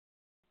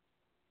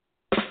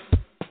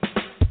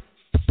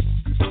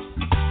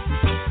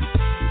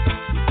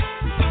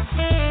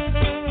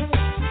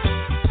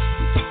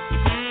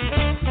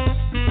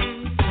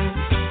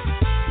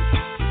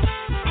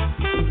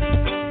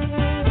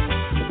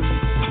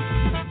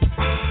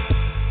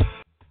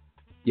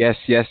Yes,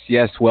 yes,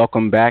 yes.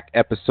 Welcome back.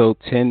 Episode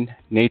 10,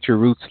 Nature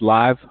Roots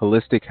Live,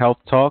 Holistic Health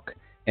Talk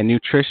and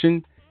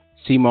Nutrition,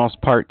 Seamoss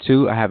Part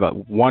 2. I have a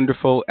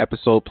wonderful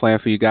episode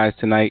planned for you guys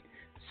tonight.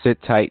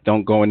 Sit tight,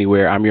 don't go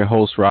anywhere. I'm your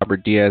host,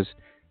 Robert Diaz,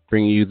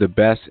 bringing you the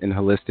best in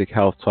holistic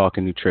health talk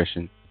and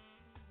nutrition.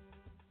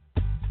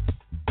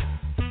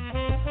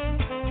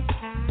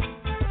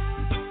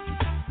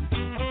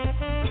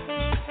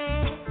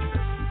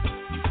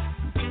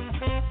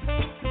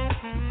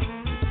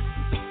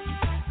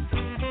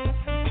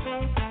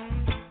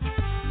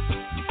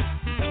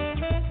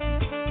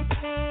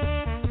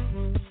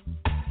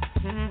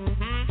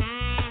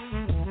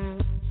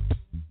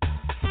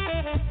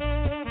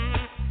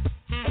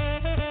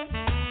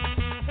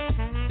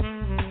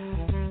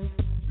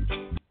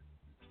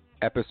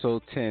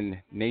 Episode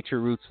 10,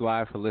 Nature Roots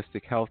Live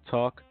Holistic Health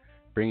Talk,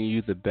 bringing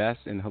you the best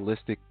in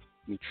holistic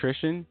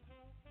nutrition,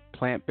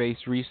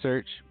 plant-based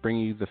research,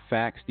 bringing you the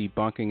facts,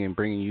 debunking, and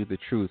bringing you the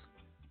truth.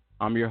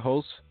 I'm your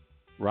host,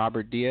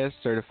 Robert Diaz,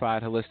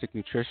 certified holistic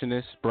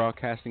nutritionist,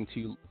 broadcasting to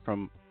you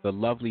from the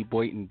lovely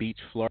Boynton Beach,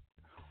 Florida,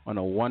 on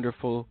a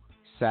wonderful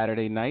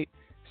Saturday night.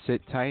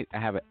 Sit tight. I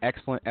have an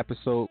excellent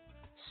episode,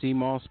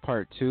 Seamoss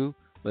Part 2.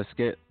 Let's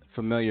get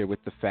familiar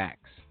with the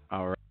facts.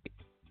 All right.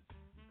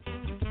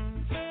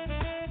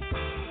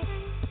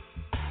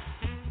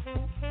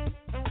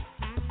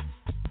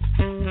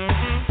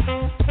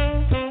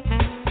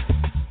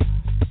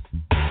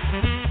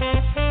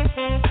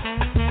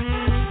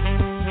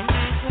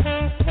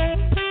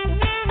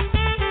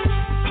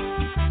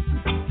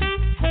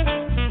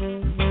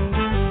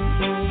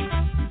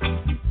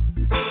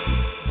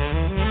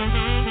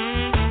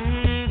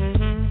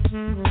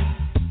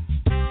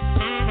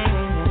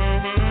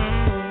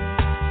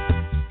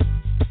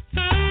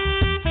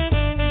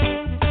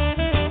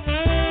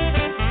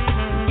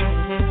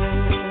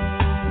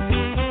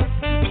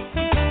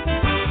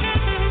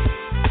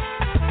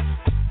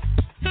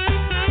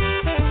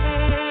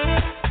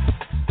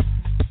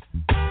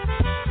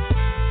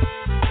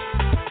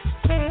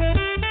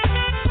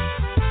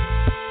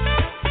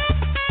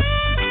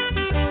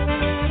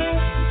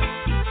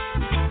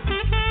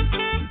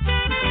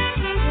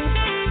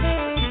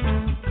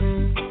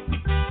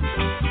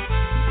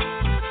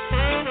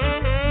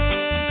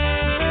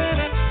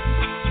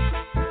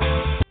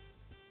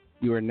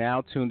 You are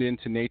now tuned in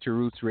to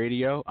Nachrrootz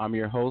Radio. I'm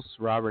your host,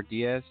 Robert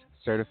Diaz,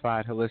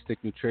 certified holistic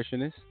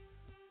nutritionist,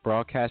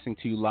 broadcasting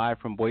to you live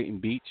from Boynton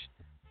Beach.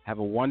 Have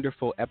a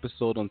wonderful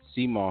episode on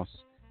Seamoss.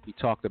 We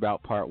talked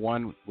about part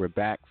 1. We're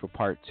back for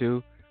part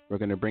 2. We're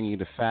going to bring you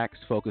the facts,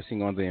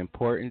 focusing on the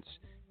importance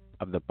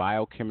of the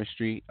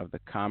biochemistry of the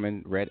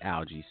common red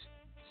algae.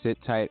 Sit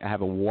tight. I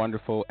have a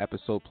wonderful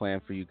episode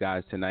planned for you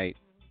guys tonight.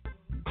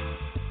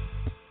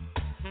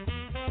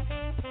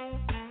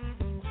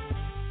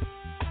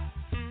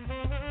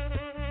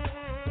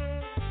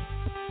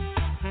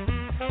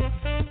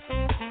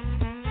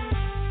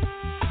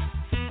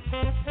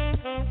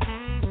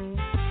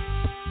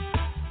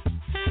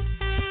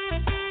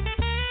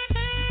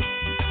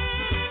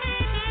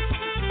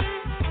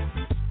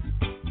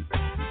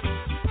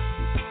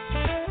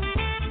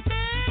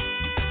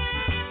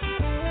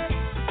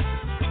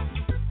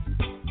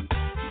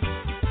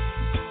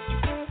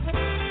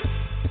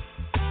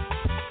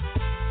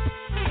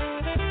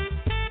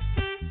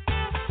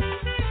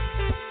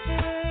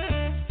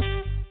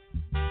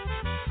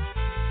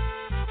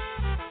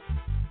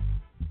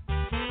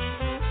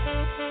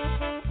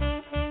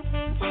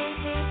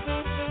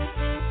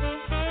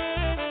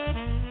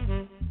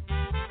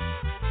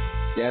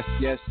 Yes,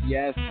 yes,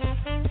 yes.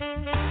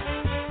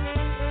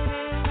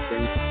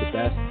 Bring you the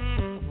best.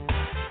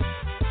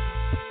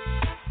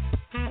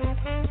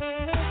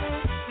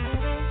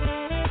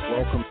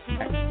 Welcome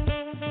back.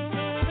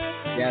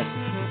 Yes.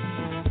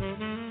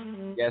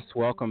 Yes,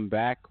 welcome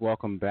back.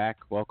 Welcome back.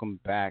 Welcome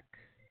back.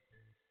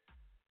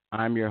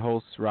 I'm your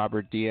host,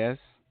 Robert Diaz,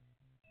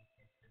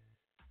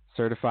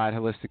 certified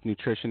holistic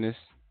nutritionist,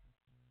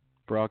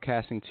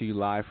 broadcasting to you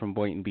live from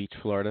Boynton Beach,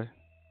 Florida.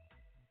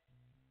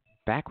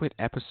 Back with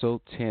episode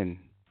 10,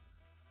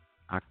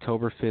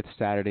 October 5th,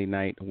 Saturday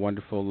night, a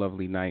wonderful,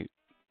 lovely night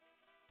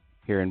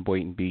here in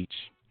Boynton Beach.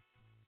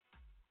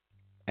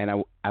 And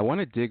I want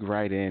to dig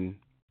right in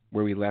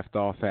where we left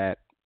off at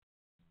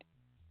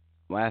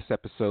last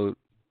episode.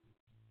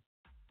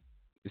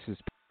 This is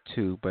part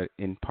 2, but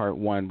in part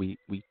 1, we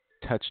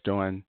touched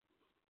on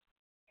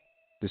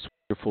this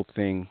wonderful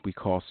thing we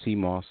call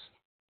Seamoss.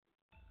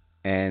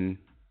 And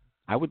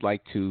I would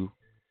like to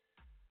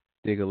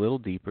dig a little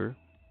deeper,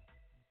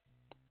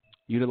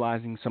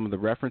 utilizing some of the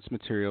reference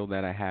material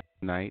that I have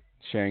tonight,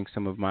 sharing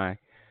some of my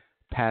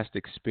past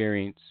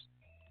experience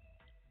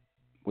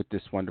with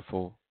this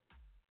wonderful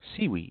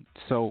seaweed.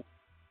 So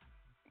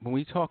when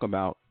we talk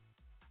about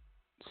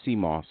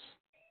Seamoss,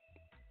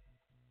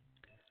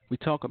 we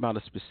talk about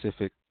a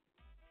specific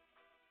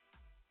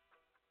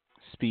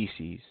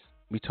species.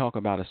 We talk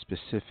about a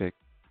specific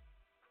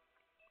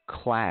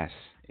class,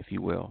 if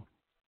you will,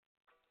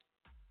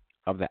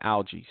 of the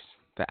algae.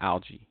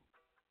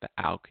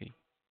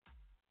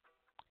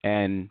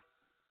 And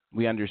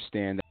we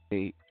understand that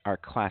they are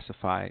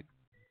classified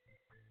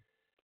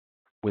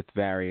with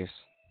various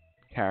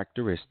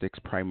characteristics,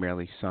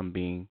 primarily some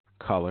being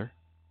color,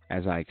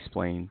 as I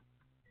explained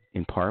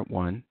in part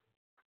one,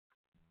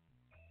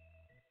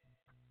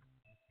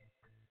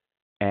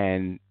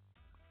 and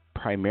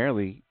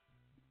primarily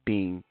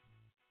being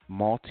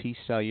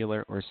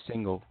multicellular or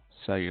single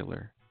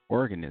cellular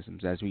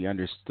organisms, as we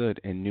understood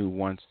and knew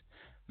once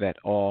that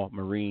all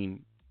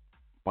marine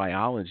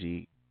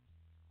biology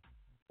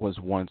was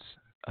once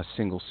a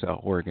single cell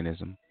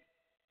organism.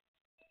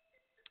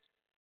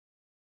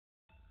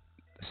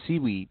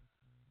 Seaweed,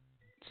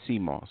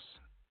 Seamoss,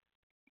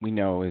 we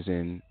know is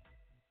in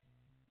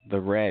the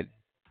red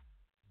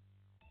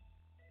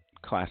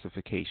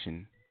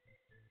classification,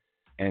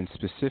 and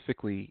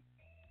specifically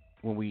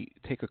when we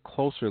take a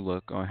closer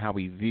look on how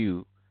we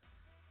view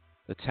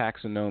the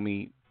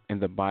taxonomy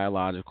and the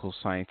biological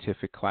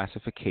scientific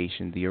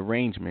classification, the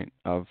arrangement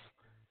of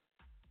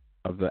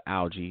the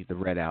algae, the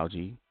red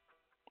algae,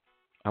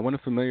 I want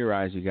to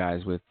familiarize you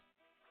guys with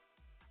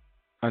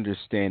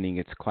understanding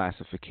its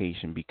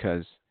classification,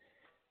 because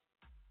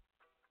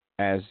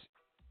as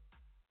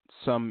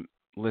some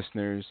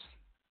listeners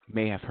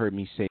may have heard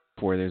me say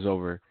before, there's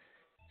over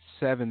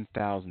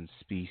 7,000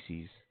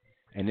 species,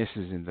 and this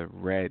is in the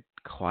red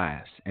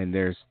class, and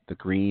there's the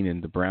green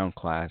and the brown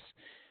class,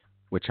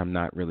 which I'm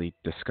not really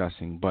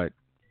discussing, but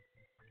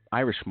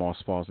Irish moss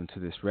falls into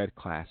this red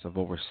class of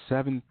over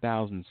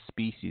 7,000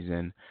 species,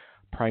 and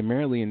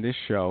primarily in this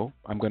show,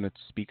 I'm going to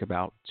speak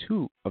about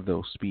two of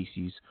those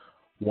species.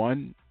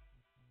 One,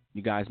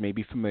 you guys may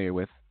be familiar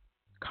with,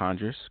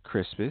 Chondrus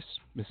crispus.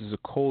 This is a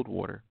cold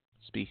water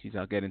species.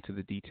 I'll get into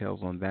the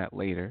details on that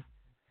later.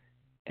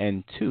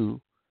 And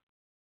two,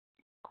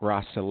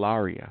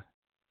 Gracilaria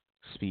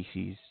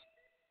species,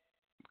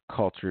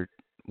 cultured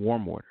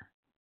warm water.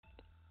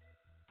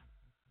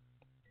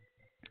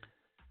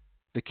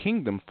 The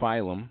kingdom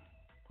phylum,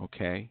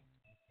 okay,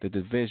 the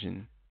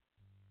division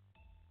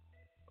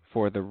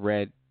for the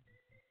red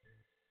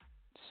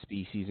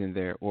species in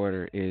their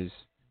order is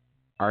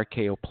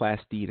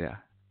Archaeoplastida,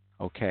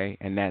 okay,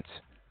 and that's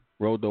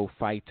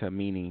Rhodophyta,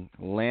 meaning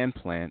land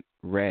plant,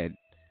 red.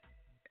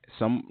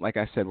 Some, like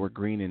I said, were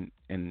green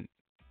and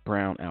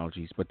brown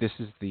algae, but this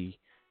is the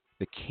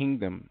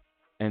kingdom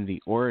and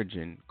the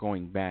origin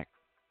going back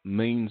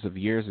millions of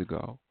years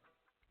ago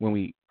when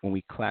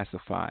we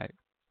classified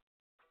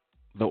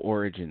the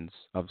origins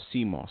of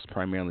Seamoss,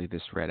 primarily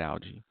this red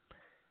algae.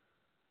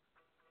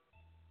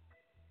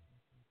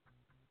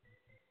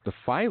 The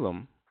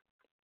phylum,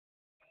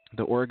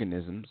 the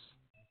organisms,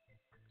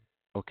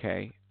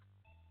 okay,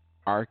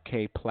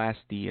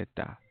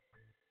 Archaeoplastida,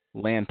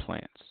 land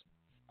plants.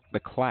 The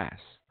class,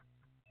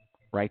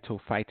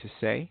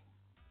 Rhytophytaceae,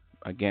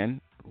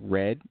 again,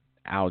 red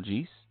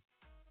algae,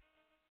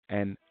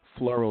 and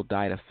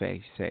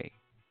Florodidophytaceae,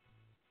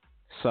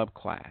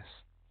 subclass.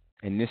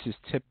 And this is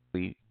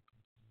typically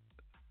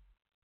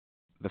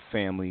the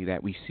family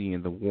that we see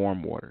in the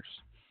warm waters.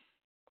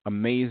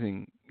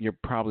 Amazing. You're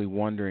probably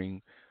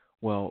wondering,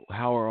 well,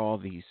 how are all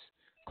these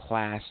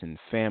class and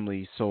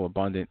families so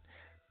abundant?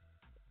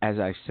 As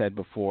I said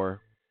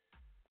before,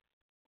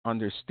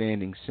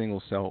 understanding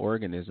single cell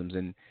organisms,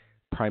 and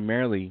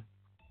primarily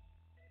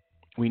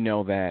we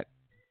know that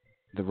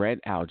the red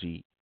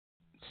algae,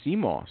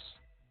 Seamoss,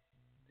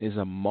 is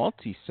a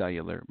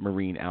multicellular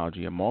marine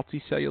algae, a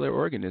multicellular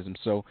organism.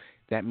 So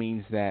that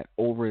means that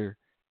over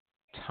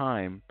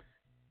time,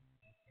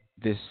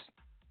 this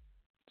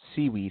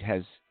seaweed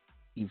has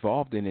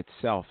evolved in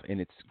itself, in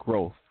its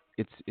growth.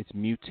 It's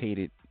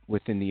mutated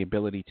within the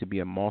ability to be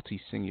a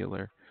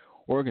multicellular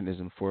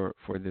organism for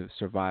the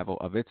survival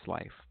of its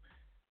life.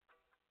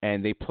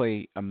 And they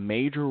play a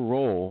major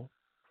role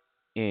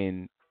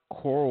in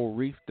coral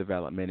reef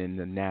development in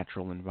the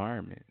natural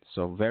environment.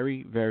 So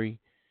very, very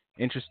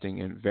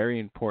interesting and very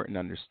important to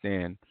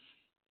understand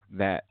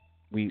that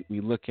we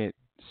look at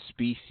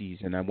species,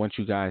 and I want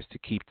you guys to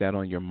keep that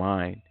on your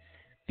mind,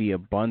 the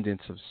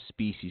abundance of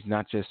species,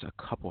 not just a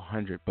couple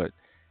hundred, but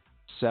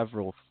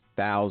several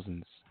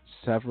thousands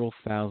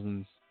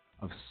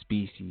of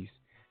species.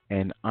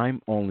 And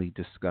I'm only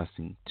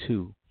discussing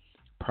two,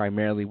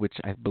 primarily, which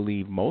I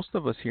believe most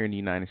of us here in the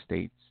United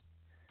States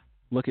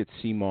look at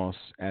Seamoss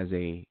as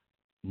a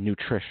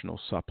nutritional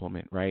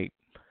supplement, right?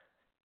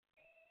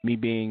 Me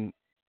being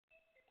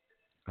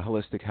a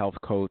holistic health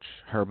coach,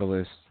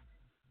 herbalist,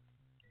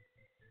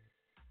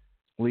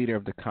 leader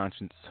of the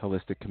Conscious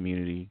Holistic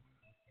Community,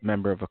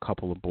 member of a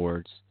couple of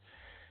boards,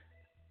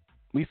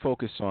 we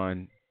focus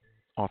on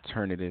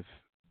alternative,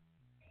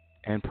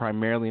 and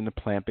primarily in the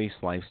plant-based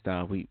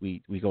lifestyle,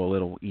 we go a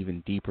little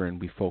even deeper, and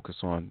we focus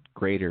on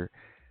greater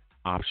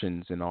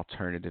options in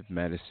alternative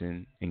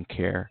medicine and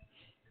care.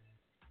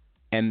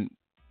 And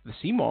the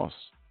Seamoss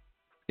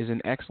is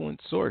an excellent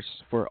source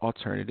for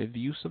alternative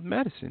use of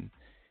medicine.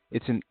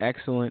 It's an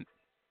excellent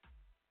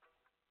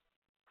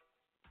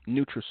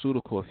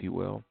nutraceutical, if you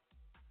will,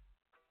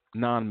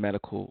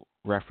 non-medical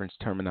reference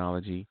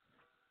terminology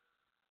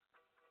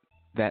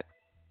that,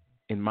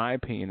 in my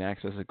opinion,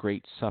 acts as a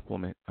great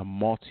supplement, a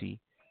multi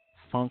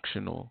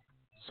functional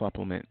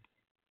supplement.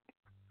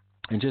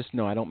 And just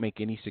know I don't make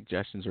any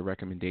suggestions or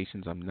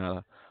recommendations. I'm not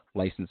a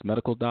licensed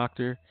medical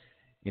doctor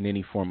in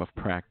any form of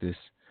practice,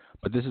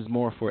 but this is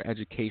more for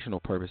educational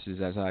purposes.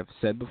 As I've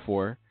said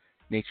before,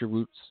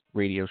 Nachrrootz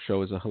Radio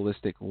Show is a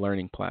holistic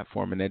learning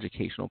platform, an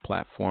educational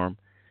platform,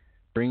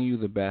 bringing you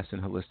the best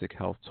in holistic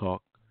health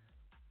talk.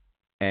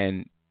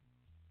 And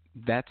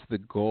that's the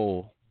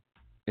goal,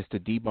 is to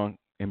debunk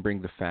and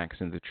bring the facts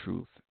and the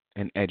truth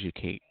and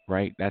educate,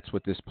 right? That's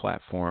what this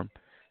platform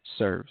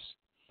serves.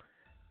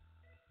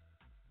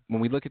 When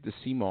we look at the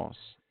Seamoss,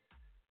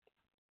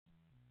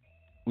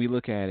 we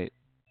look at it,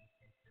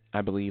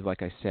 I believe,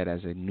 like I said,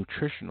 as a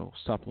nutritional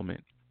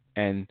supplement.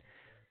 And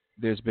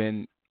there's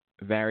been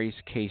various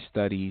case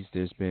studies,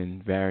 there's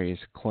been various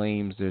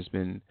claims, there's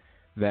been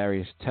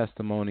various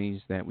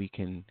testimonies that we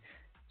can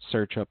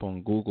search up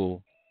on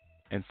Google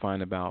and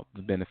find about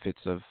the benefits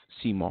of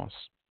Seamoss.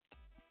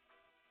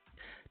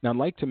 Now, I'd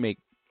like to make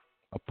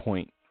a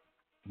point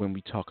when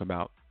we talk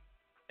about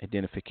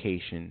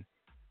identification,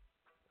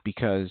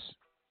 because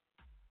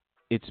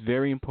it's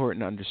very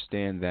important to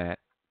understand that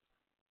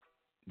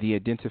the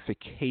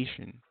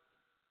identification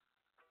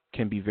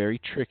can be very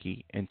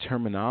tricky, and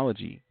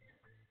terminology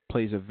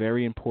plays a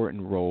very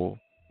important role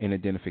in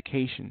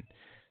identification.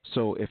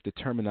 So if the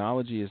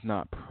terminology is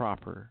not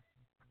proper,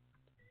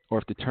 or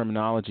if the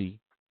terminology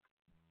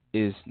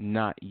is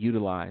not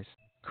utilized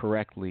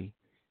correctly,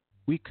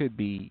 we could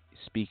be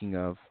speaking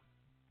of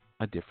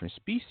a different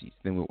species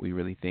than what we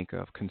really think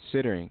of,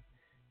 considering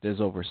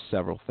there's over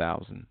several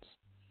thousands.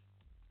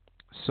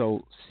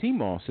 So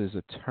Seamoss is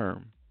a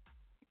term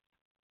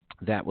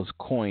that was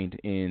coined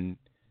in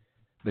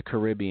the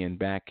Caribbean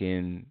back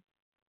in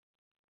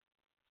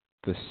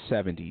the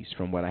 70s,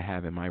 from what I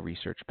have in my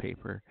research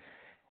paper.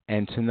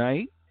 And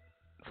tonight,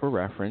 for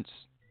reference,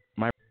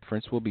 my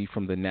reference will be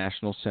from the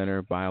National Center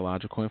of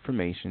Biological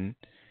Information,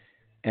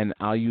 and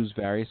I'll use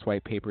various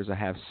white papers. I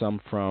have some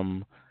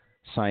from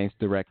Science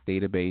Direct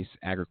Database,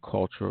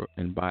 Agricultural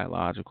and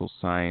Biological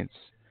Science.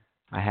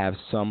 I have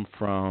some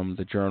from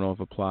the Journal of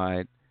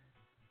Applied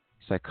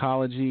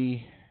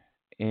Psychology,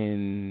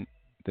 in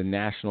the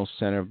National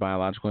Center of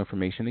Biological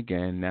Information,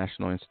 again,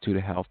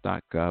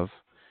 nationalinstituteofhealth.gov,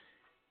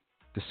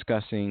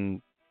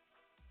 discussing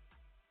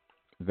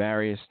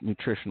various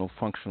nutritional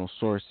functional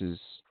sources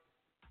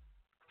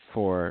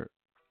for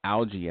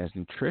algae as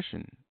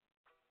nutrition.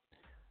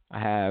 I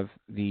have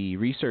the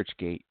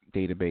ResearchGate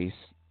database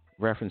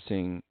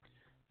referencing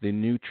the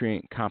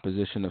nutrient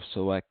composition of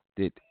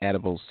selected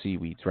edible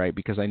seaweeds, right?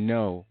 Because I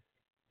know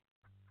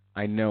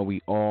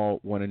we all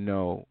want to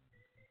know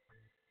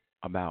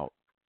about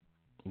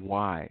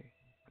why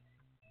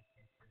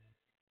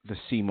the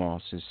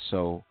Seamoss is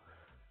so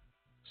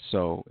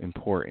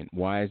important.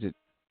 Why is it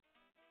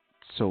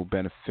so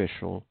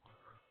beneficial?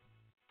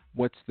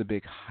 What's the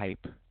big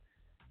hype?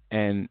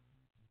 And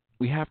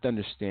we have to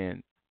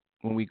understand,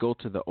 when we go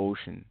to the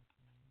ocean,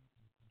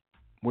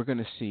 we're going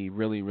to see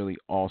really, really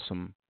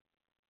awesome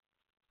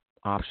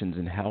options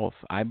in health,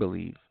 I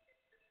believe,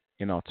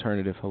 in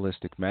alternative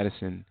holistic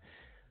medicine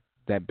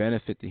that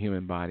benefit the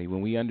human body.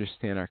 When we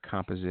understand our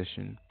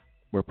composition,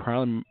 we're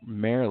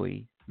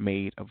primarily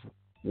made of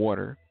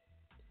water,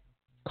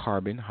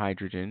 carbon,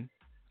 hydrogen,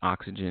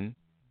 oxygen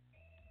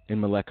in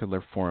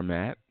molecular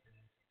format.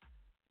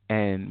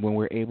 And when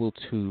we're able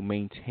to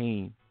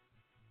maintain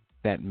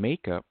that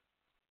makeup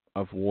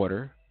of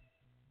water,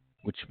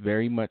 which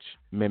very much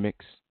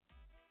mimics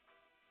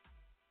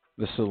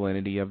the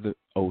salinity of the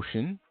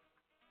ocean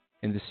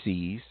and the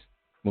seas,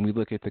 when we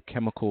look at the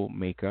chemical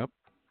makeup,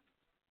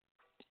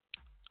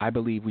 I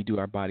believe we do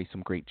our body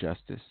some great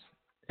justice.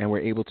 And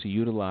we're able to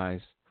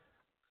utilize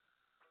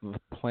the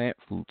plant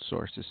food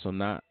sources, so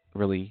not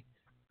really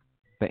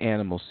the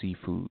animal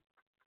seafood,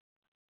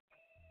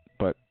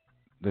 but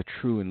the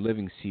true and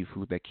living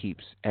seafood that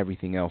keeps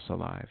everything else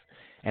alive.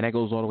 And that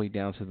goes all the way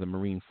down to the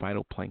marine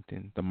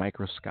phytoplankton, the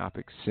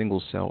microscopic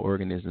single-cell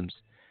organisms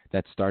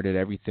that started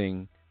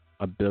everything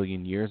a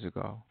billion years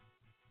ago.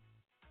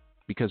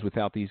 Because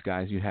without these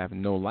guys, you have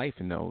no life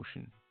in the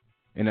ocean.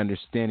 And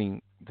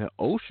understanding the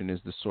ocean is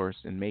the source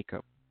and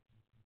makeup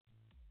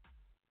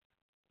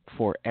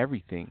for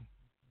everything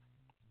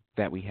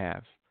that we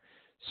have.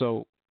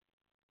 So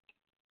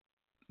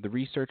the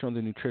research on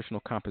the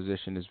nutritional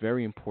composition is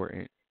very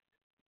important.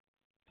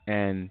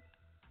 And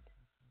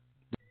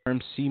the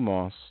term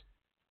Seamoss,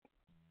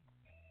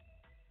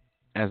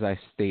 as I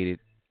stated,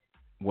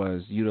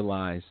 was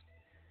utilized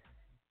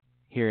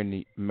here in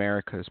the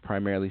Americas,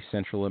 primarily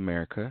Central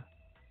America.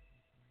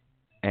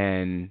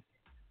 And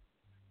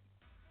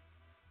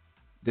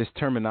this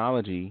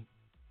terminology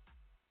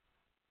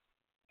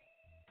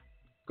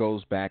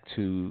goes back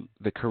to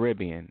the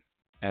Caribbean,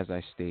 as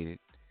I stated.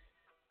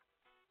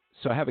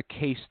 So I have a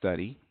case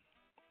study,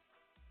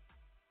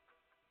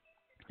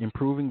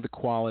 improving the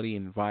quality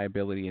and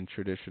viability in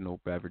traditional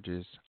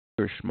beverages,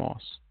 Irish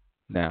moss.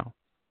 Now,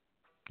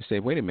 you say,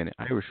 wait a minute,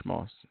 Irish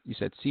moss. You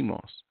said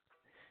Seamoss.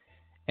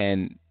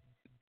 And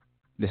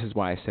this is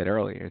why I said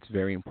earlier, it's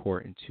very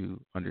important to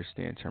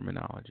understand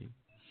terminology.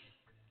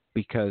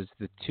 because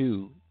the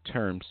two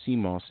terms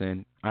Seamoss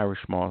and Irish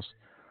moss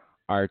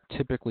are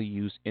typically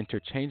used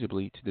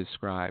interchangeably to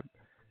describe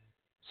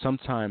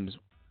sometimes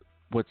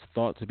what's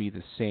thought to be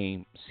the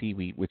same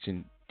seaweed, which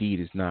indeed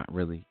is not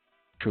really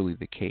truly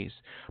the case.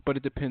 But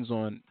it depends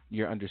on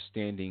your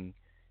understanding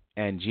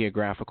and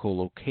geographical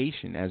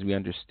location, as we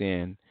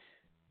understand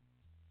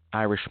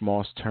Irish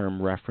moss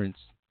term reference,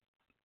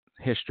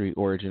 history,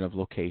 origin of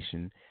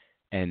location,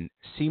 and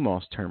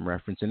Seamoss term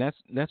reference, and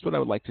that's what I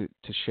would like to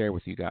share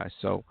with you guys.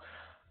 So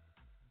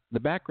the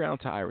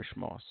background to Irish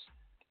moss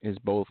is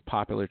both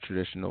popular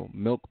traditional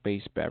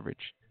milk-based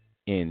beverage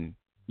in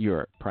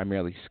Europe,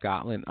 primarily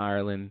Scotland,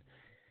 Ireland,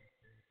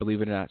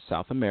 believe it or not,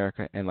 South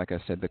America, and like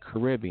I said, the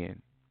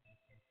Caribbean,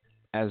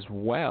 as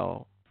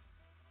well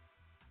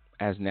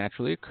as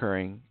naturally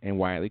occurring and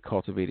widely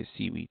cultivated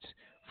seaweeds.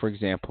 For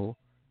example,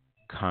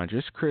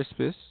 Chondrus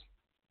crispus,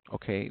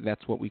 okay,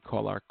 that's what we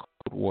call our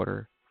cold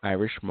water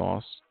Irish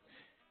moss,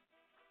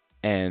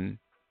 and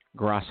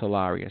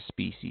Gracilaria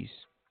species,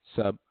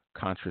 sub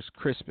Chondrus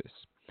crispus,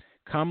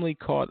 commonly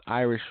called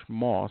Irish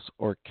moss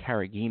or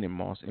Carrageenan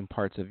moss in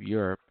parts of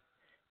Europe,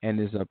 and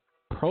is a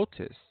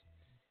protist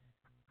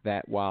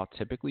that, while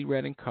typically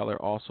red in color,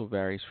 also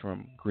varies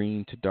from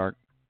green to dark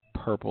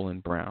purple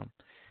and brown.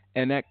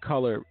 And that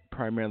color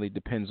primarily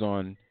depends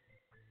on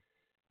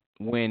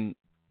when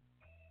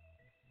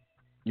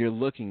you're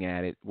looking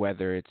at it,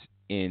 whether it's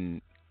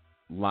in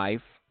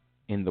life,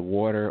 in the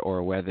water,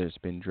 or whether it's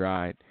been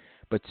dried.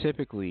 But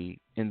typically,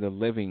 in the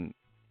living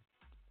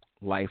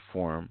life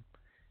form,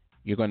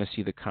 you're going to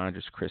see the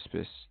Chondrus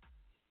crispus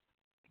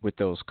with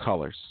those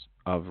colors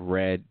of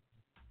red,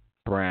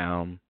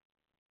 brown,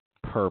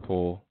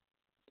 purple,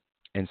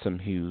 and some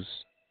hues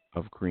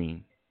of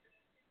green.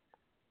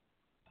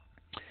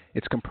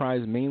 It's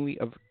comprised mainly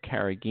of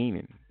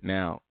carrageenan.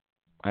 Now,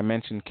 I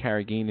mentioned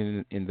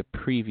carrageenan in the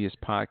previous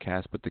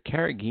podcast, but the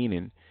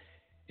carrageenan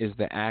is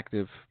the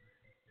active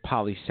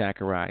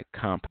polysaccharide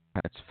compound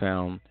that's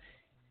found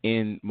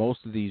in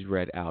most of these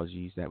red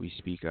algae that we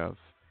speak of,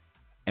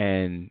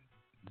 and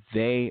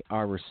they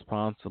are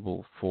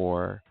responsible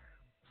for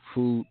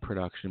food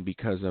production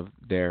because of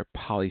their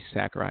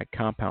polysaccharide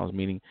compounds,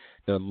 meaning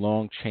the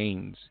long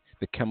chains,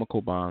 the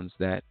chemical bonds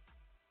that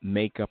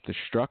make up the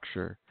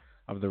structure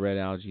of the red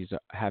algae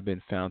have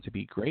been found to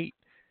be great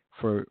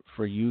for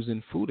use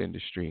in food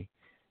industry.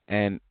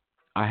 And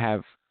I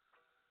have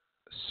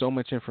so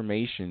much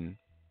information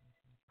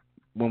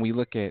when we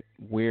look at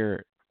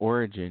where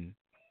origin,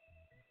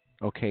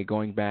 okay,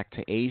 going back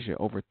to Asia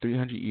over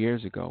 300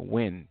 years ago,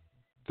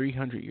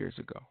 300 years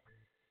ago,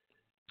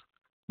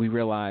 we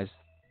realized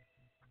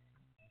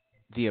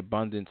the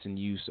abundance and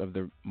use of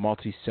the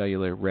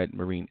multicellular red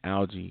marine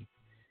algae,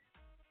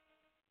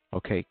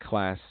 okay,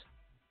 class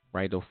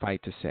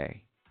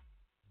Rhydophytaceae.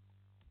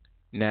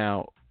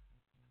 Now,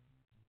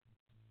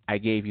 I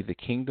gave you the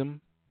kingdom,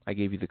 I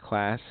gave you the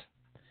class.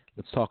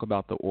 Let's talk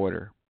about the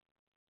order.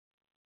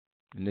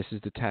 And this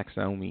is the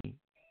taxonomy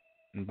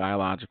and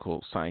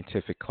biological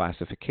scientific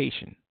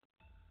classification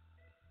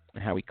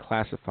and how we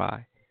classify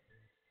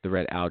the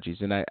red algae.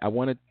 And I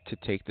wanted to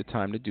take the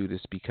time to do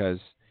this because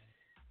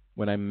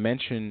when I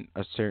mention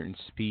a certain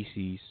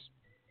species,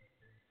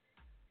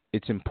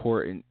 it's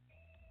important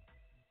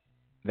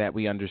that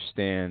we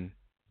understand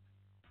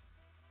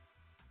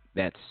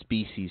that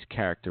species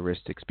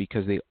characteristics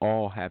because they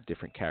all have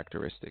different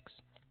characteristics.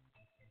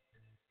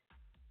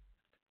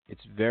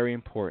 It's very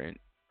important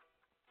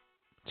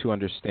to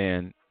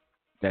understand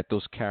that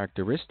those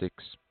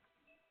characteristics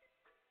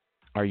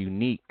are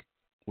unique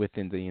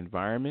within the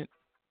environment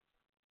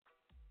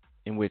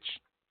in which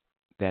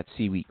that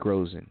seaweed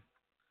grows in.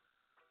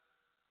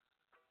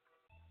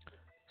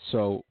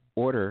 So,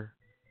 order,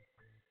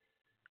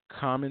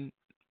 common,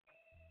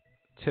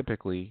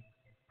 typically,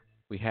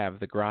 we have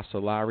the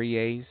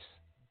Gracilariae,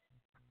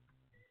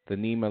 the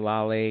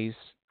Nemolales,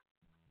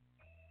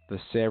 the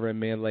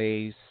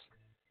Ceramylales,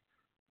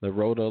 the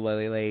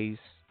Rhodolales,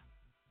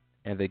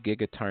 and the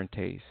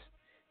Gigatarntes.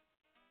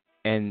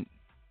 And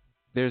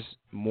there's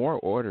more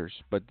orders,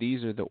 but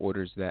these are the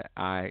orders that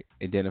I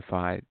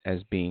identified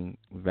as being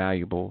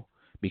valuable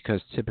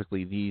because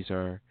typically these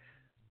are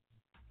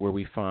where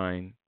we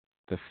find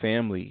the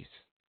families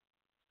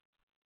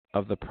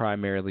of the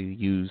primarily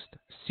used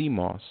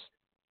Seamoss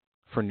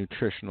for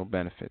nutritional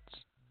benefits.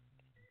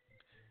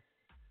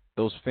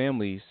 Those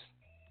families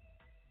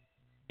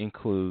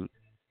include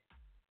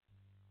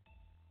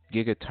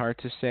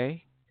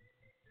Gigatartaceae,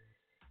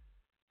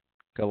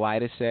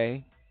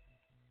 Galidaceae,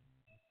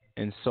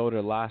 and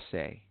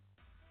Sodalaceae.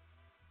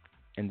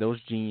 And those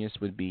genus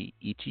would be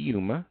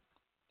Ichiuma,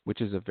 which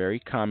is a very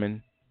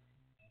common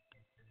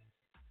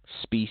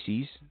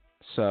species,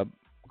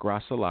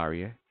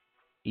 sub-Gracilaria,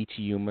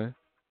 Ichiuma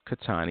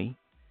catani,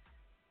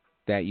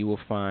 that you will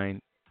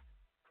find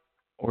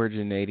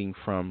originating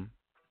from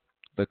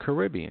the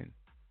Caribbean.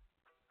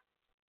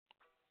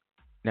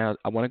 Now,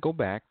 I want to go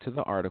back to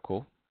the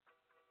article,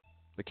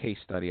 the case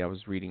study I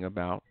was reading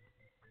about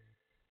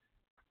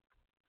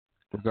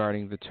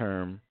regarding the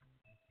term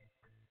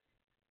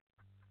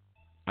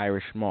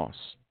Irish moss.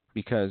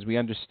 because we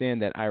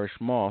understand that Irish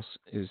moss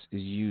is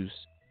used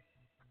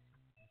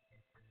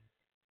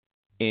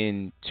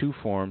in two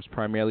forms,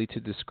 primarily to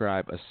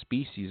describe a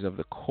species of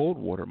the cold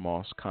water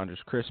moss,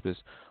 Chondrus crispus,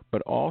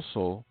 but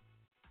also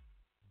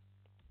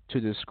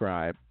to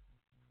describe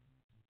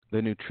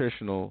the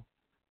nutritional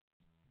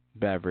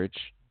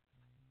beverage,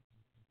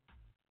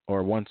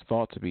 or once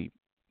thought to be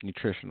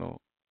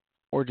nutritional,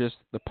 or just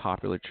the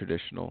popular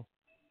traditional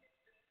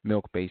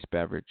milk-based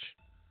beverage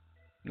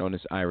known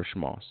as Irish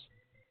moss.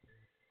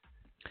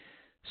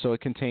 So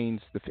it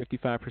contains the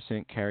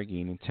 55%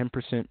 carrageenan,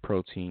 10%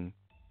 protein,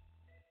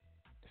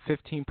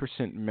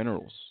 15%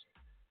 minerals,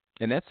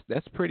 and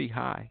that's pretty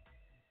high,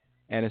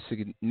 and a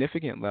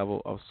significant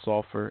level of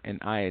sulfur and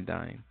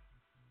iodine.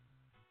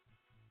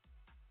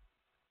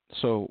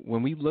 So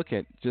when we look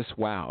at just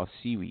a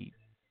seaweed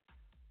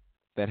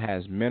that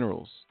has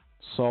minerals,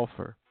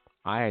 sulfur,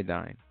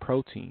 iodine,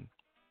 protein,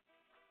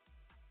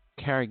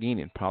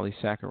 carrageenan,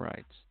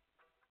 polysaccharides,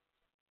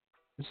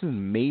 this is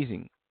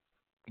amazing,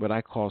 what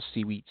I call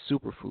seaweed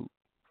superfood.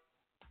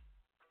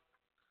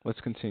 Let's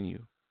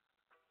continue.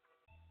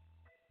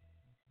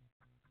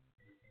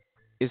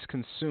 Is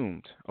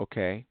consumed,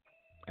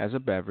 as a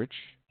beverage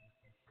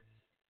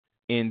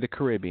in the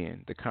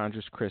Caribbean, the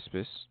Chondrus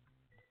crispus,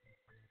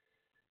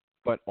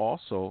 but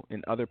also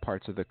in other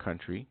parts of the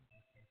country,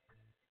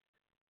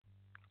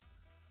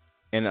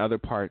 in other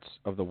parts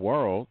of the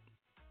world,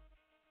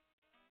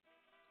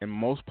 in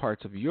most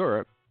parts of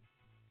Europe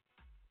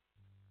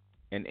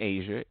and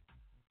Asia,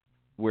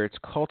 where it's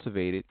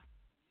cultivated.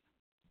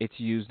 It's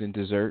used in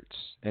desserts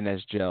and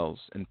as gels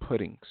and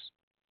puddings.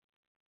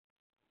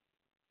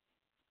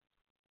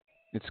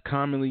 It's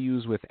commonly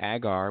used with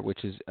agar,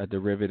 which is a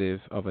derivative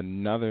of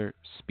another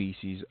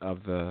species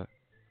of the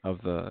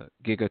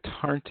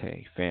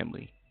Gigatarntae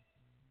family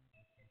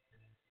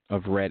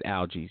of red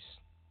algae.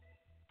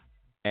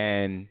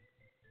 And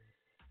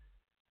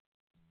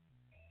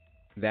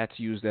that's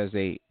used as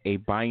a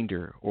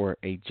binder or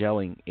a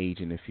gelling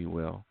agent, if you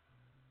will.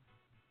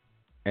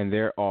 And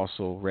they're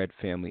also red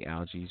family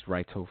algae,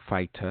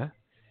 Rhytophyta.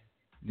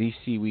 These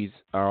seaweeds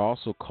are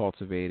also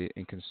cultivated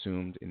and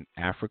consumed in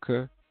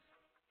Africa,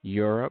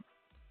 Europe,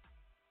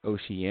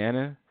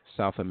 Oceania,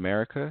 South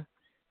America,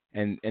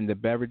 and the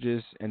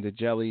beverages and the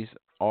jellies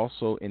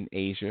also in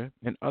Asia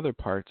and other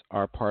parts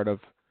are part of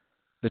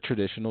the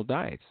traditional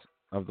diets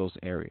of those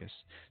areas.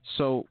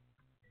 So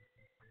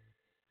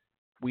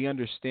we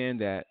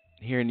understand that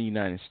here in the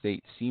United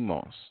States,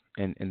 Seamoss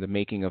and the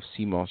making of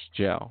Seamoss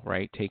gel,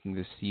 right? Taking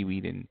the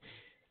seaweed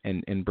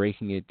and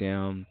breaking it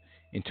down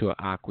into an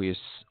aqueous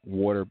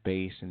water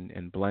base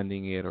and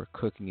blending it or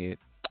cooking it,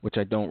 which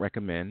I don't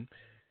recommend,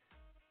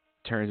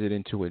 turns it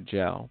into a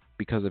gel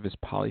because of its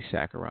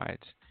polysaccharides.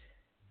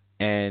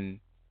 And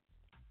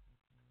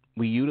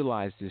we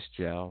utilize this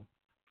gel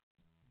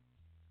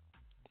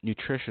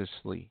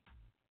nutritiously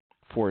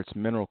for its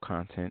mineral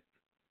content,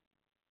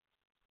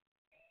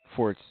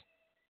 for its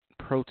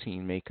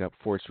protein makeup,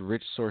 for its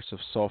rich source of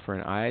sulfur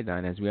and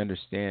iodine, as we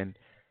understand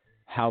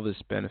how this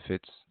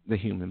benefits the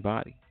human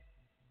body.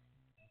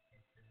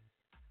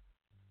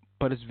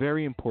 But it's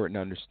very important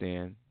to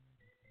understand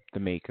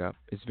the makeup.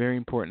 It's very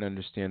important to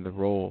understand the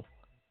role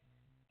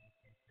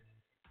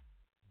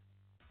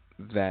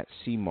that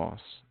Seamoss,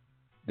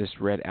 this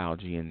red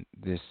algae, and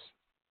this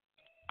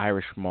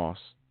Irish moss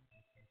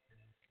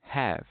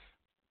have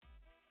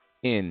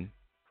in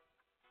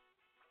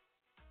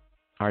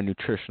our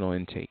nutritional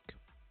intake.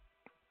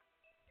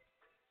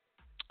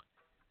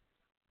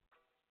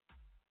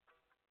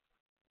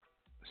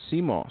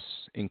 Seamoss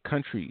in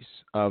countries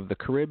of the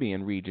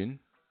Caribbean region,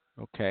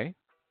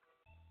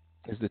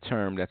 is the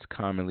term that's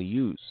commonly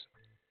used.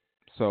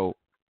 So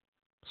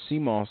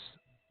Seamoss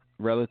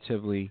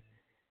relatively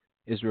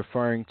is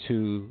referring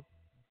to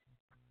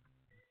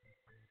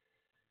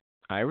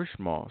Irish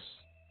moss,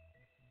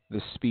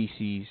 the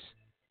species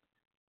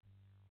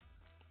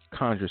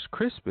Chondrus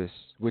crispus,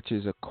 which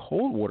is a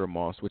cold water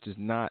moss, which is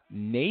not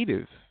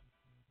native,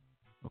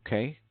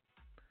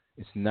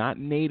 It's not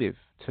native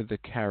to the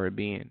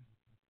Caribbean.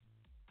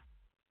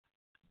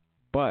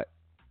 But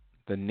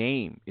the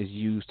name is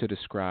used to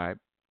describe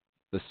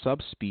the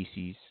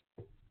subspecies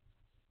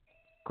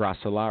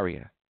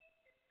Gracilaria.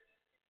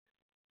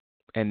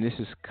 And this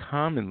is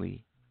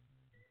commonly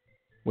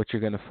what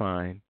you're going to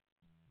find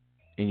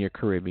in your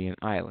Caribbean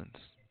islands.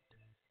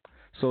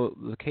 So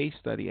the case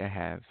study I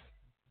have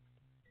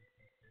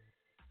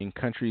in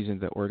countries in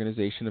the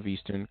Organization of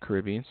Eastern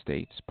Caribbean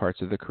States,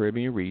 parts of the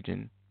Caribbean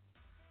region,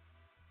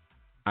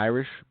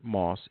 Irish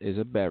moss is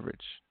a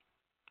beverage,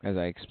 as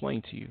I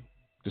explained to you,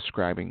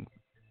 describing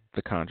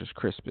the Chondrus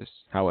crispus.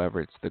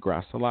 However, it's the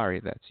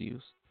Gracilaria that's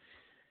used.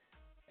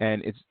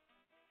 And it's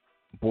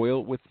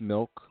boiled with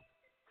milk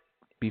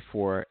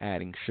before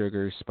adding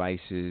sugar,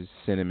 spices,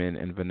 cinnamon,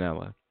 and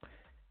vanilla.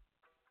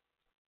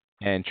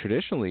 And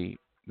traditionally,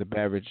 the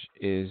beverage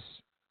is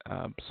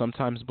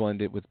sometimes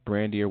blended with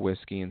brandy or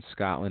whiskey in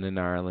Scotland and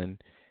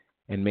Ireland,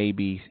 and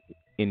maybe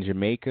in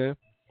Jamaica,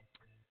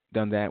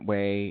 done that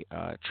way,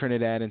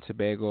 Trinidad and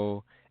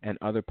Tobago, and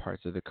other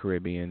parts of the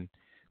Caribbean.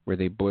 where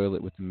they boil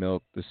it with the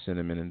milk, the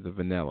cinnamon, and the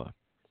vanilla.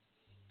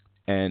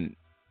 And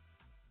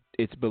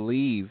it's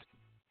believed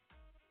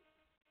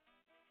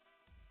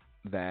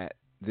that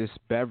this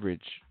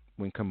beverage,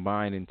 when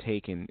combined and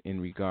taken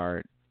in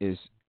regard, is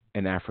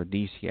an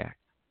aphrodisiac.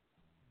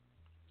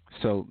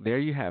 So there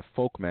you have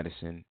folk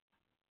medicine,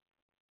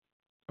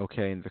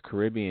 okay, in the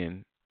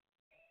Caribbean,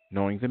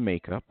 knowing the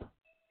makeup,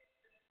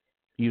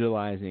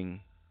 utilizing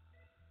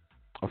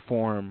a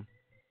form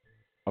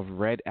of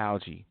red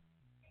algae,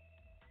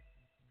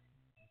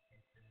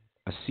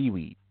 a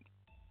seaweed,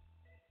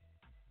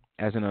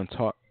 as an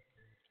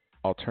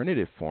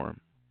alternative form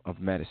of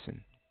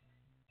medicine.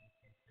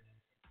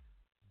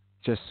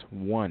 Just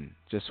one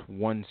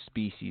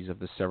species of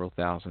the several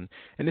thousand.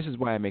 And this is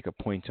why I make a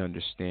point to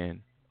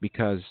understand,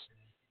 because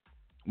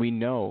we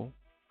know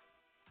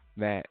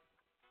that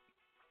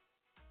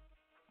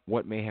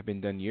what may have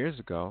been done years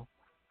ago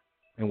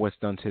and what's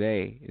done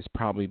today is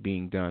probably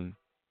being done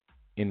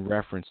in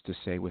reference to,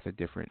 say, with a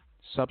different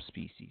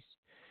subspecies.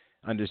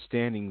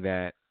 Understanding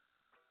that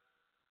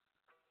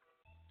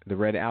the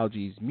red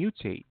algae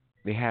mutate,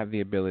 they have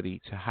the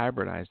ability to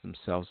hybridize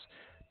themselves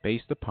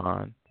based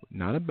upon,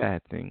 not a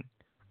bad thing,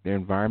 their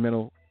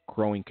environmental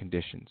growing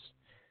conditions.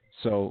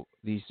 So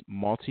these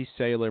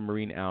multicellular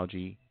marine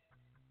algae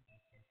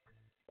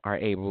are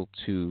able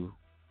to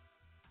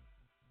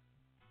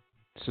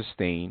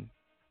sustain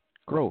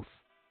growth,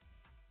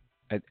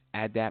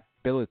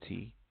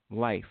 adaptability,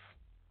 life.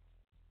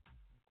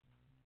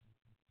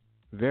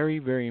 Very,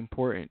 very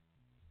important,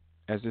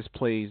 as this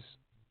plays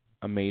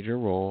a major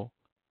role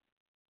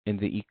in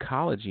the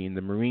ecology and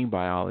the marine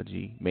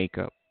biology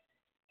makeup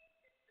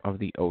of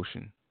the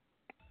ocean.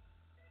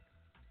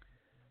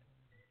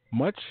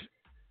 Much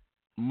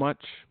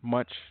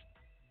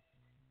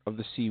of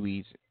the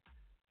seaweeds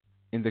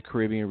in the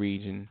Caribbean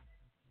region,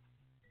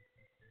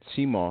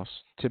 Seamoss,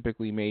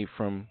 typically made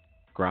from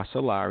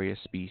Gracilaria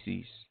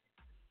species,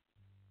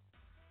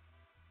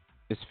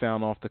 is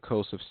found off the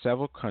coast of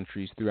several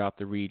countries throughout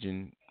the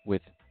region,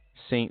 with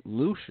St.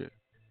 Lucia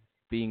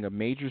being a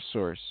major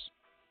source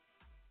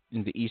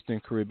in the Eastern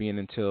Caribbean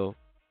until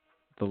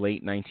the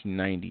late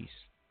 1990s.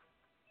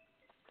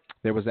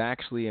 There was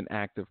actually an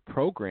active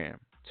program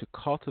to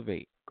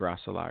cultivate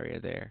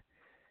Gracilaria there.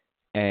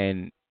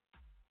 And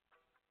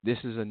this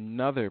is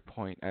another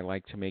point I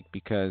like to make,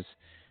 because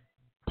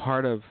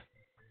part of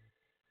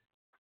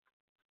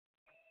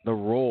the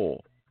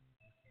role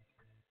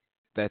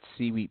that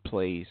seaweed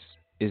plays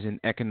is in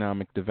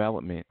economic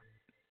development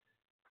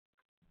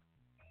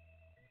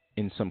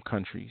in some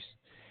countries.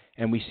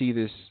 And we see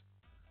this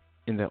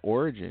in the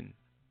origin,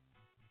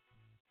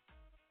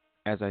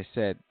 as I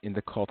said, in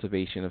the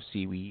cultivation of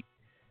seaweed,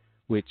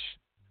 which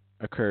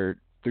occurred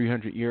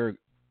 300 years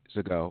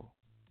ago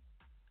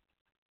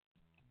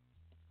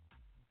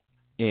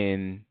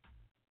in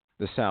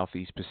the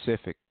Southeast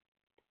Pacific,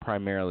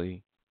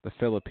 primarily the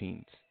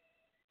Philippines,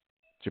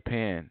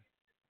 Japan,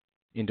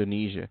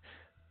 Indonesia.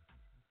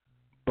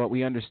 But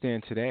we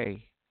understand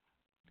today,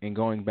 and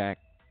going back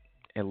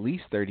at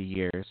least 30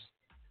 years,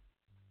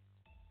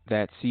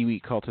 that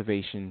seaweed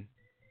cultivation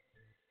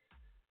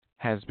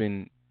has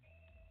been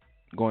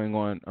going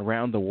on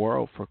around the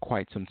world for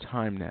quite some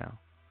time now.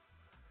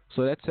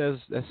 So that says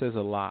a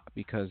lot,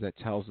 because that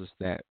tells us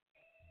that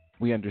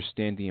we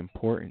understand the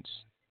importance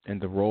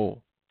and the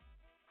role,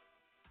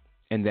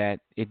 and that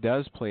it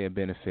does play a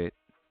benefit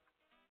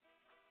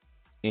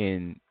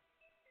in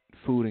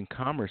food and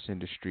commerce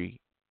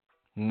industry,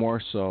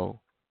 more so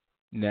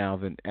now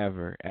than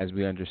ever, as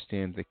we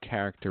understand the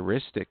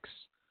characteristics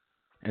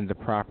and the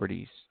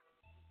properties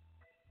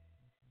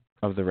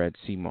of the red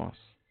sea moss.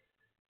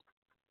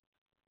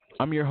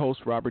 I'm your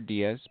host, Robert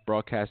Diaz,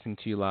 broadcasting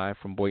to you live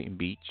from Boynton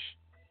Beach,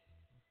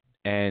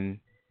 and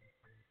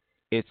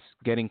it's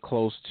getting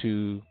close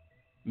to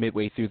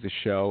midway through the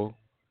show.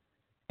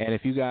 And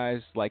if you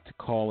guys like to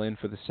call in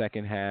for the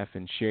second half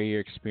and share your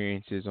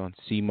experiences on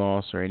sea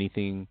moss or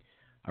anything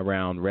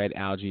around red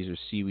algae or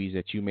seaweeds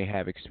that you may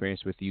have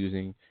experience with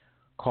using,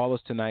 call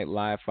us tonight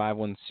live.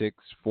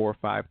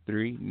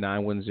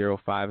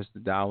 516-453-9105 is the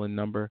dial-in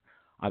number.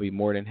 I'll be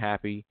more than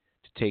happy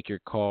to take your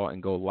call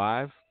and go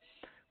live.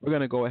 We're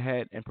going to go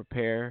ahead and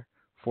prepare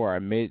for our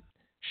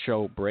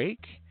mid-show break.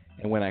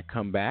 And when I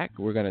come back,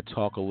 we're going to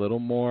talk a little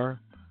more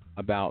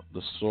about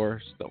the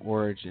source, the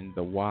origin,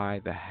 the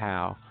why, the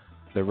how,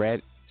 the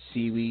red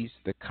seaweeds,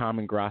 the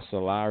common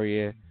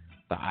Gracilaria,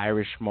 the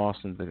Irish moss,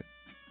 and the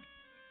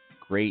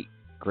great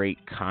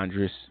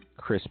Chondrus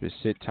crispus.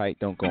 Sit tight.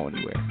 Don't go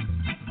anywhere.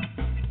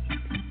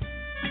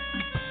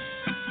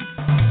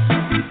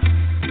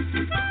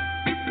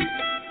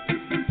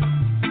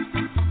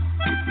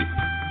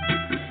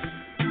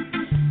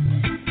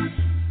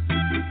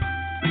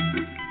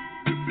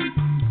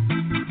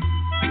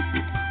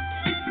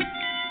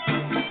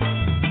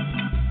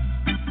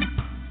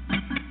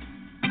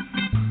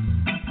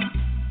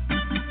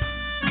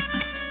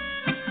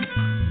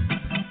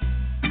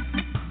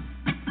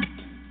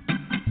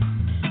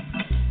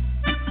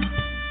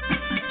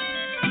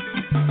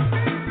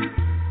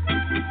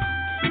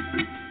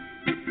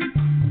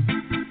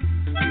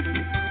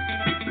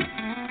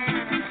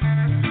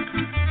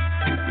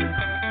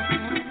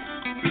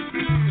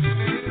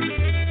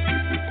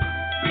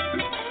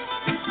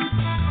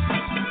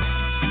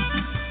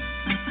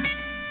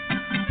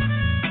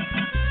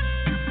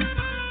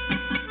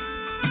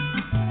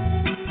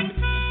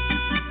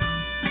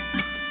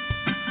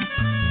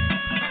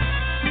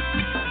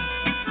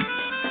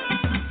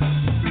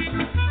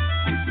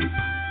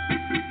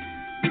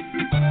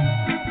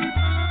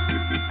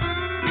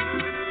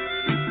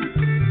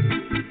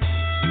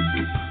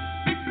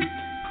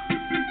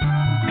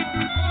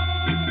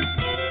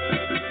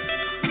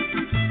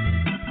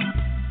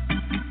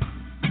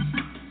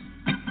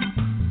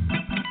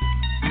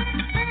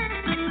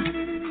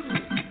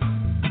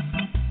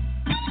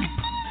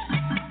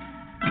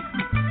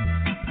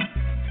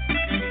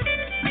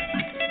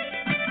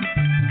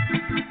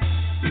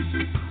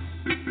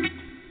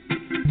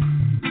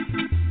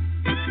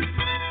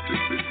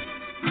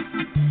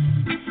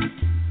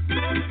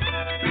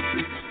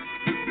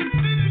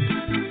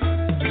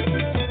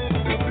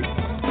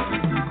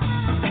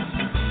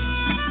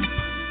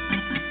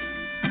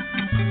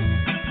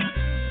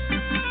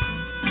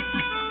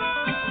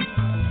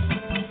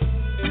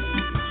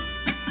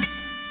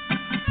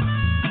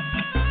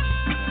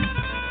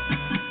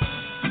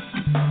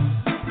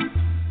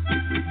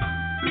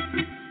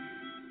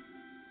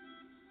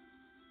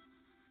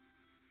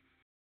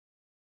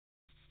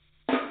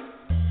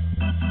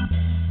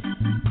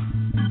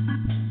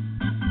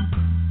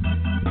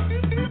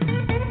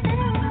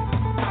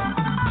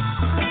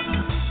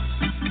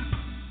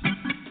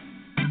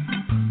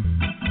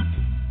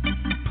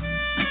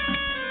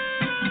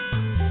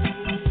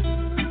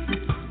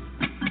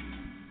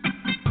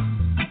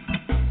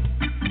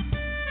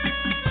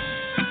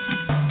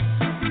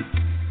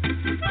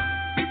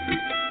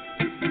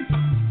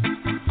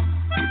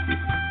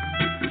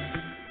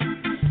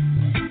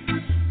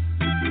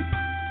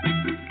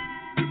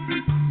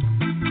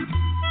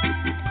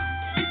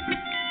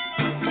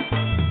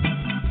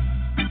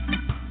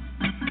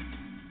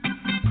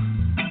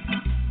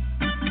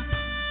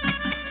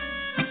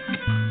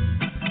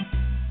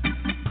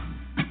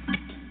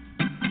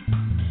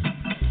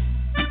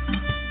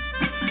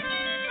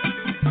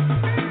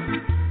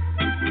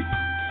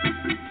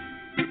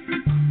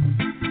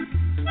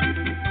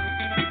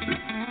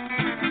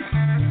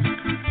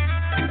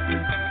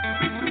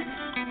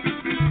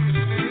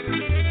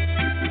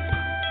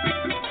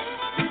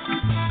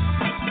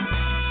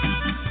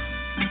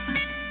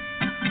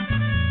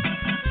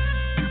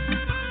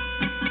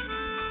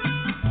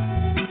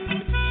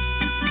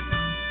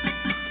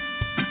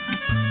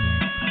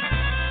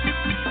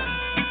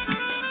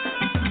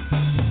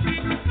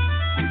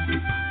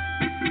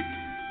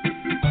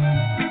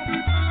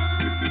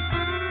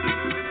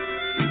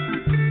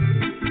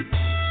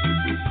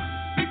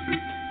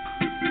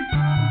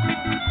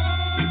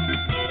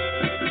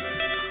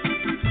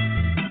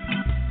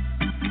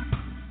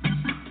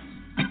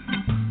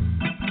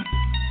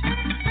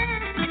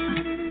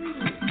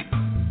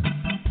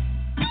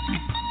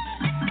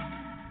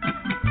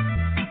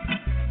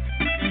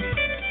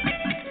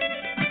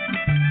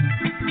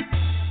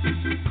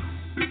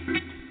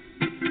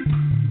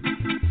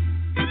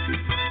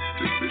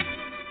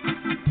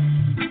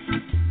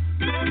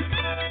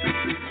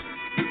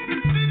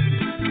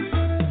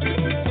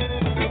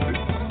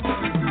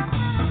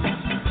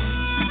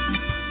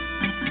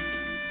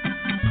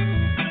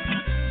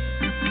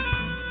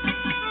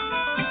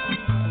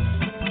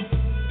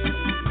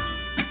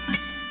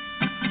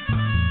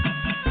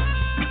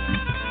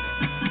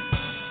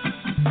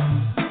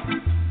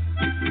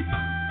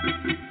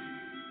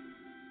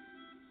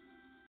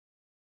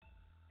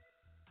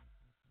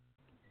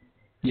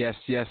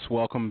 Yes.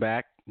 Welcome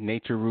back.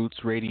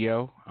 Nachrrootz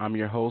Radio. I'm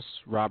your host,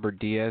 Robert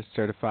Diaz,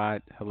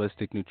 certified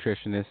holistic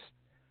nutritionist,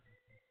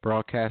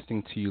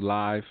 broadcasting to you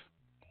live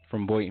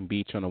from Boynton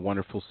Beach on a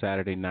wonderful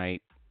Saturday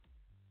night.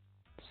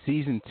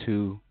 Season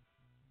 2,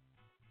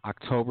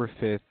 October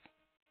 5th,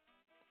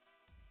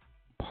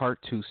 Part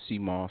 2,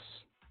 Seamoss.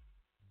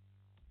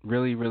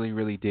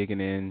 Really digging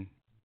in.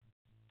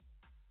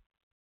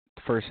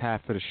 The first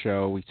half of the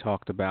show, we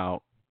talked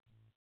about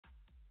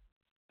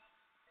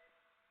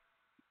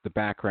the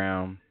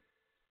background,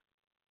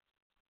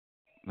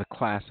 the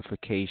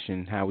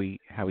classification, how we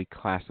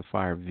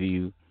classify or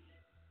view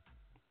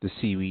the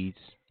seaweeds,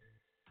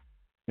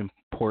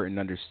 important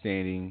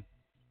understanding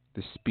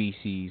the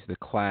species, the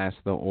class,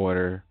 the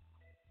order.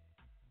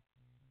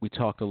 We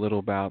talked a little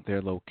about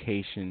their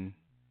location,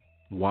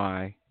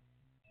 why,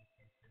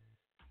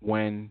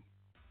 when,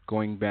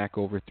 going back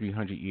over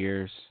 300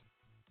 years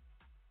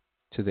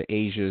to the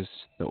Asias,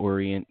 the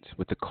Orient,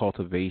 with the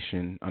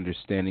cultivation,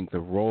 understanding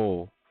the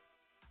role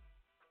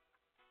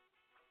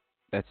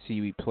that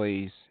seaweed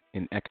plays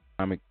in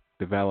economic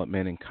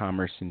development and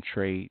commerce and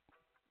trade.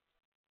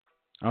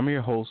 I'm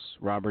your host,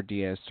 Robert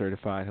Diaz,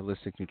 certified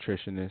holistic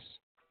nutritionist.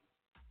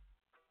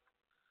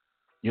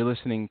 You're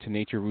listening to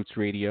Nachrrootz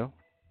Radio,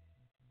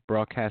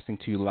 broadcasting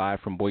to you live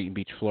from Boynton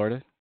Beach,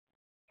 Florida,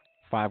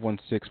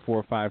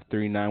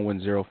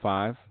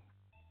 516-453-9105.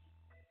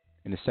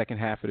 In the second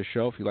half of the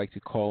show, if you'd like to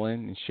call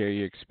in and share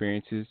your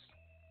experiences,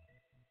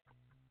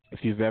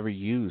 if you've ever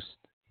used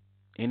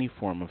any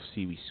form of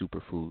seaweed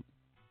superfood,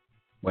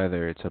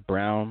 whether it's a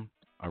brown,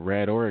 a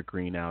red, or a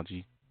green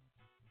algae,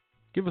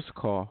 give us a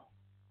call.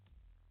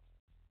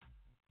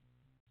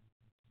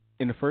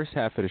 In the first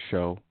half of the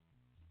show,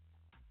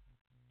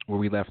 where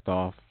we left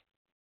off,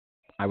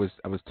 I was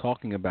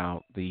talking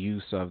about the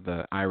use of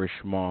the Irish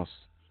moss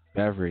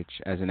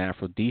beverage as an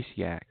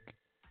aphrodisiac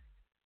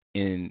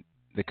in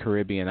the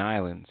Caribbean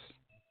islands.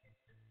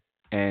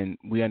 And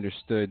we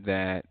understood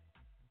that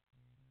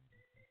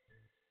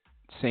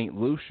St.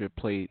 Lucia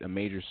played a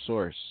major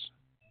source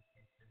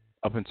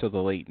up until the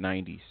late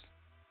 90s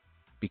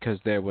because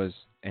there was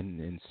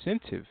an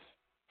incentive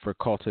for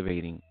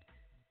cultivating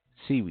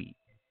seaweed.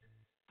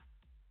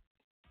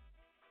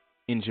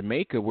 In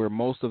Jamaica, where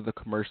most of the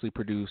commercially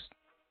produced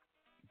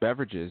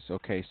beverages, so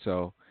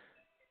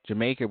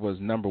Jamaica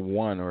was number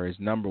one, or is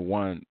number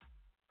one,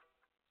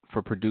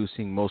 for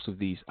producing most of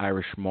these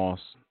Irish moss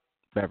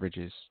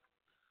beverages.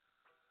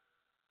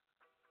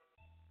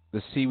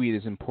 The seaweed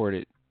is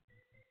imported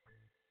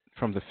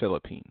from the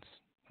Philippines,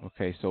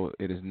 so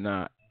it is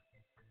not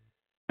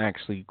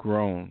actually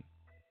grown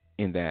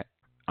in that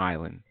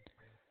island.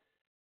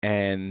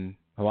 And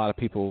a lot of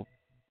people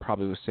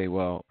probably would say,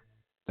 well,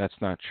 that's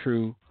not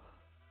true.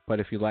 But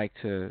if you'd like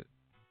to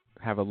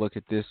have a look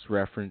at this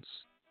reference,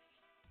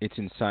 it's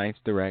in Science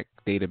Direct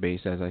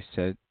database, as I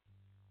said,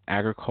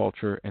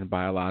 Agriculture and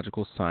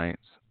Biological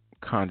Science,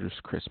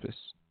 Chondrus crispus.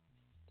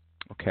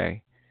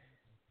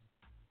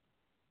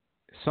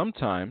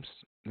 Sometimes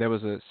there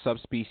was a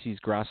subspecies,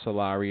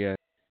 Gracilaria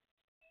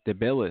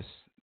debilis,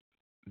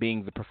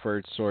 being the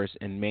preferred source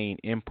and main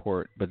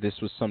import, but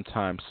this was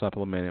sometimes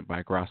supplemented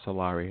by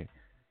Gracilaria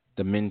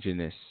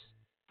dominginis,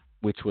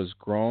 which was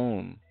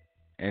grown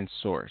and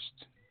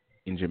sourced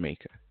in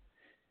Jamaica.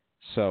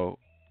 So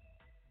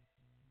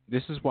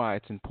this is why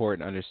it's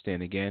important to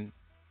understand, again,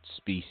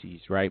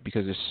 species, right?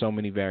 Because there's so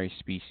many various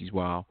species.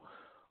 While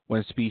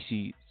one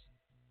species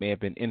may have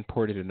been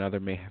imported,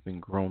 another may have been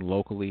grown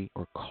locally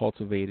or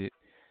cultivated.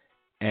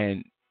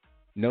 And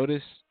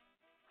notice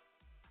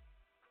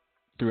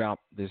throughout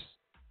this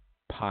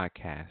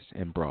podcast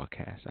and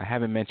broadcast, I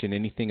haven't mentioned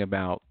anything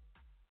about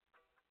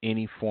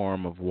any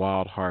form of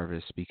wild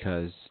harvest,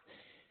 because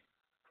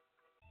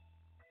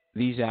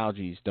these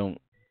algae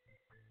don't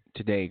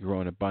today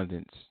grow in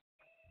abundance,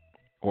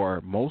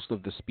 or most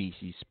of the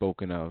species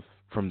spoken of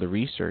from the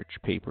research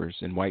papers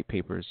and white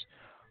papers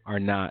are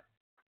not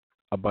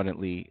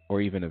abundantly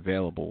or even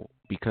available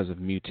because of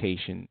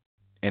mutation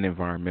and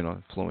environmental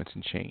influence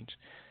and change.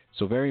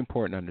 So very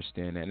important to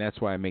understand that, and that's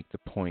why I make the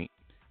point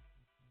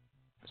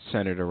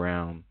centered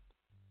around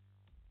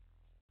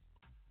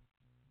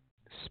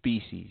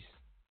species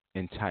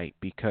and type,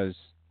 because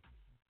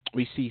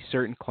we see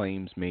certain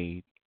claims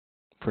made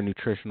for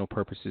nutritional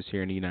purposes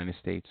here in the United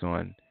States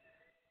on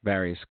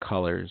various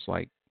colors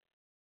like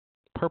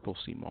purple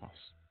sea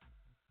moss.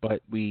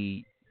 But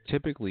we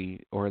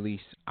typically, or at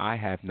least I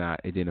have not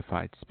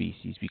identified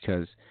species,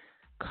 because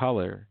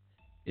color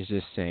is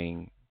just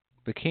saying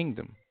the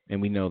kingdom.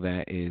 And we know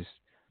that is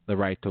the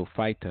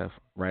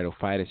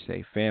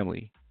Rhytophytaceae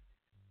family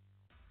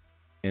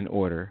in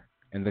order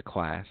and the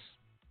class.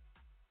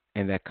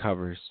 And that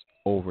covers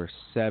over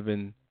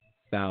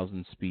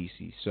 7,000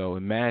 species. So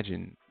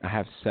imagine I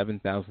have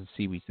 7,000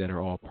 seaweeds that are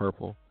all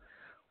purple.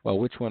 Well,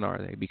 which one are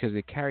they? Because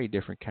they carry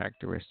different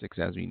characteristics,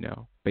 as we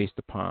know, based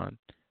upon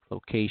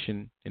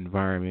location,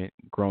 environment,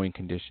 growing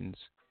conditions,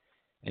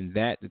 and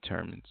that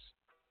determines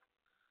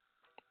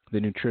the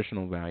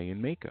nutritional value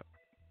and makeup,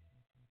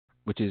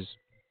 which is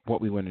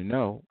what we want to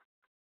know,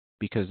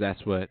 because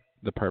that's what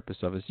the purpose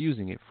of us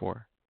using it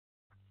for.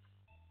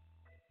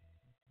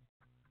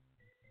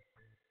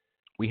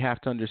 We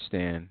have to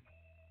understand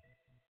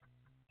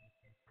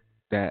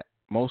that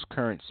most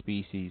current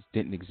species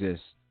didn't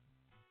exist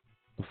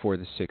before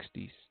the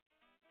 60s.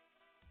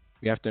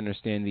 We have to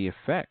understand the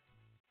effect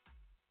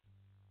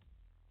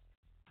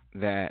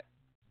that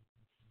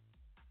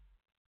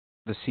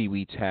the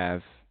seaweeds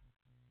have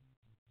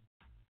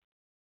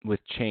with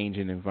change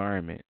in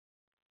environment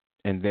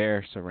and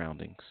their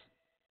surroundings.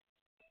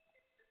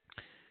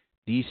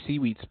 These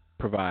seaweeds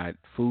provide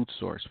food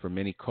source for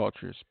many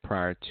cultures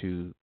prior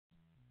to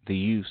the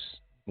use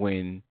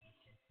when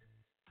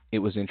it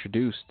was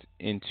introduced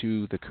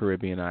into the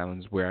Caribbean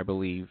islands, where I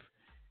believe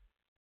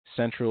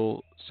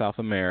Central South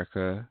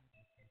America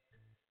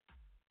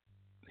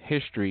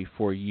history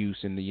for use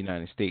in the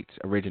United States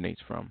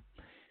originates from.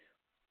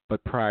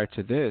 But prior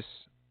to this,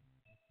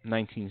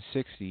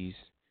 1960s,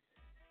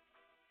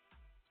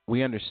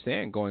 we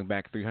understand going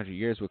back 300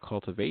 years with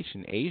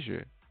cultivation,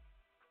 Asia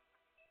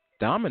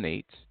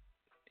dominates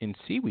in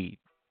seaweed,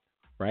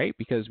 right?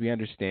 Because we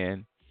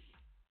understand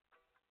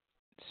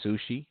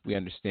sushi, we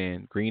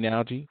understand green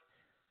algae,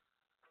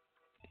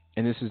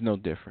 and this is no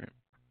different.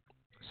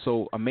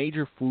 So a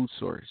major food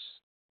source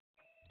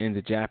in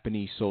the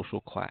Japanese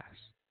social class,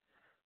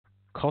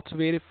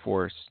 cultivated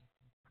forests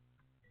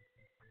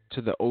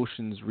to the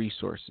ocean's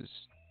resources.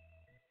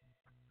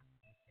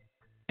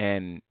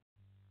 And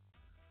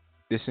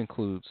this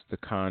includes the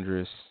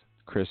chondrus,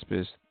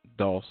 crispus,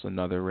 dulse,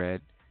 another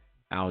red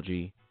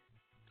algae,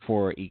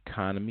 for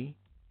economy,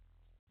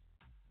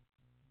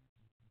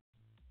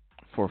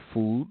 for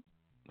food,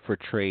 for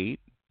trade.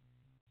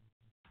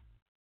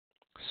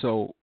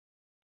 So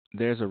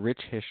there's a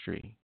rich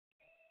history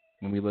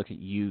when we look at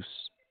use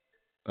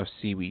of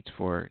seaweeds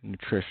for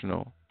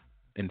nutritional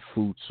and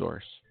food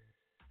source.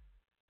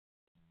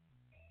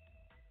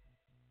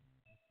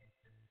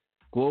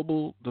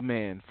 Global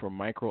demand for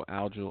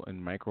microalgal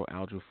and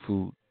macroalgal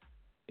food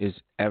is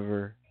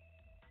ever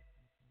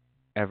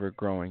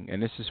growing.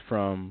 And this is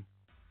from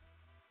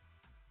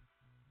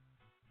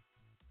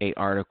an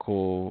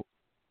article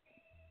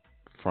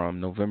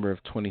from November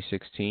of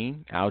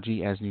 2016,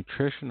 Algae as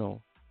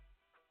Nutritional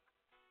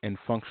and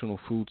Functional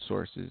Food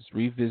Sources,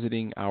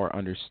 Revisiting Our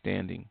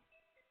Understanding.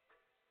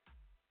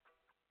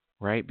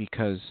 Right?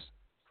 Because,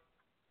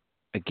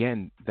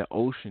 again, the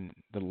ocean,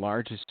 the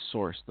largest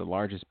source, the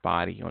largest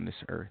body on this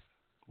earth,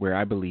 where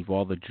I believe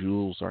all the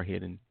jewels are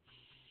hidden,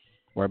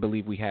 where I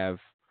believe we have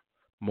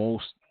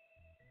most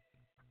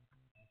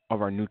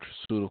of our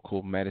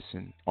nutraceutical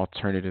medicine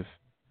alternative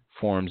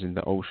forms in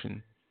the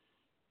ocean.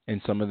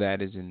 And some of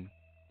that is in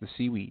the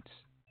seaweeds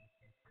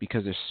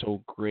because they're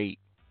so great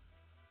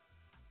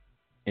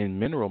in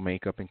mineral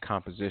makeup and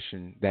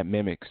composition that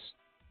mimics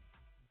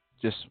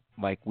just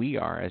like we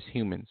are as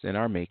humans in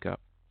our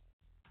makeup.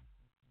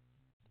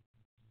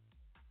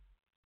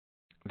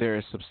 There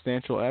is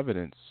substantial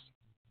evidence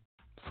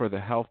for the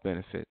health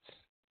benefits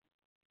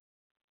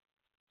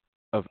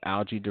of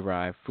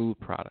algae-derived food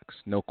products.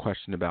 No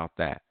question about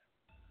that.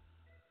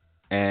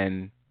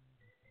 And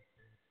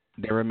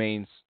there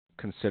remains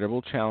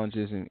considerable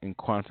challenges in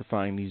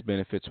quantifying these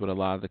benefits with a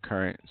lot of the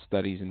current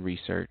studies and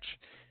research,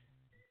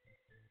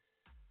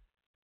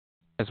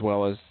 as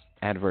well as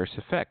adverse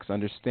effects.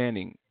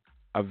 Understanding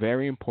a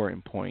very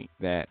important point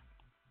that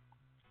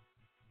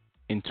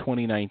in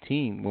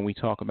 2019, when we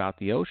talk about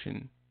the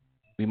ocean,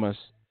 we must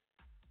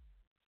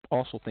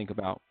also think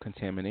about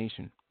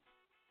contamination.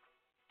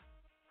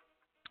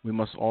 We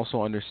must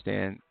also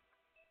understand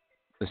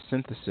the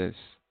synthesis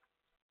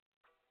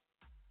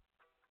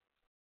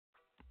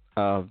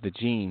of the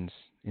genes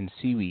in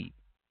seaweed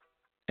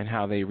and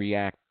how they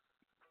react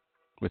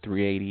with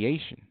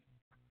radiation.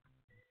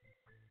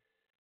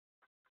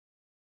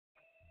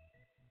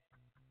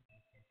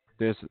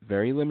 There's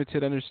very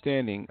limited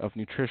understanding of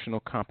nutritional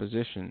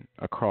composition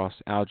across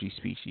algae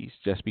species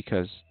just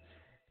because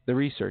the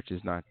research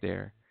is not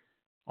there.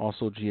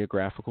 Also,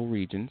 geographical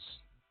regions,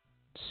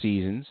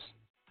 seasons.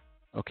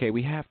 Okay,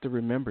 we have to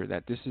remember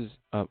that this is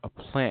a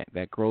plant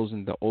that grows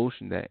in the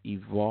ocean that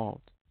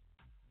evolved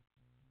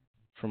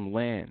from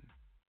land.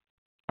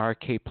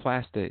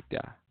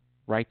 Archaeplastida,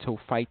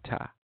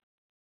 Rhytophyta.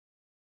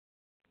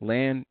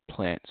 Land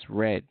plants,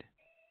 red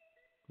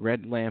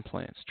land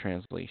plants,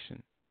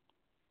 translation.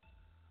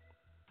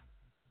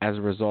 As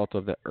a result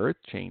of the earth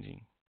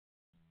changing.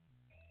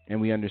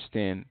 And we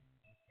understand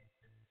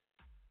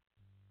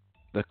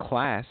the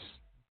class,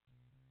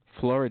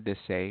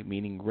 Floridaceae,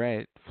 meaning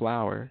red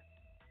flower,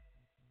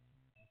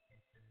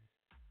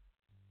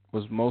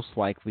 was most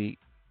likely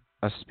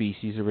a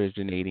species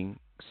originating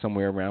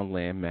somewhere around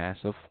land mass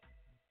of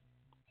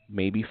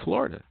maybe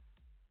Florida,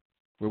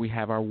 where we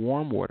have our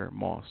warm water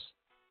moss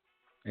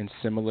and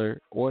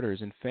similar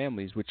orders and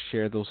families which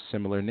share those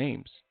similar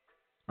names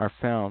are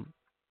found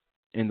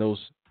in those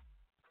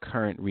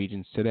current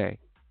regions today.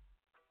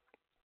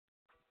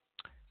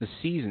 The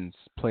seasons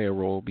play a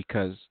role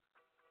because,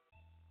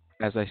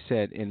 as I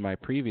said in my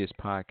previous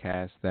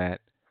podcast,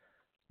 that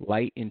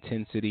light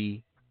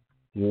intensity,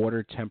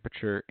 water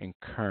temperature, and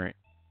current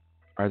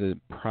are the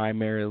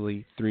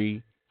primarily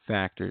three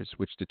factors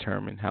which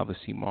determine how the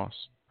sea moss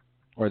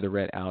or the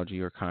red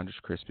algae or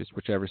Chondrus crispus,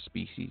 whichever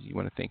species you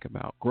want to think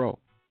about, grow.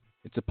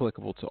 It's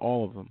applicable to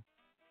all of them.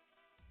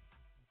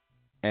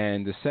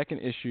 And the second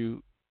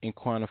issue in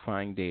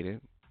quantifying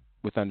data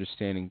with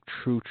understanding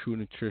true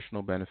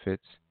nutritional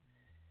benefits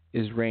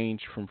is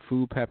range from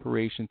food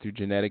preparation through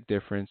genetic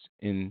difference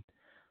in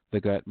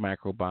the gut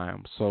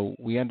microbiome. So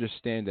we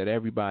understand that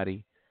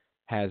everybody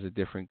has a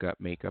different gut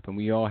makeup, and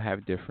we all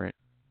have different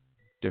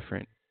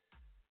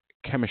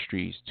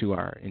chemistries to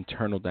our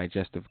internal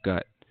digestive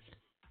gut.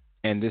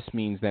 And this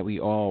means that we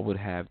all would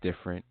have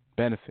different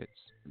benefits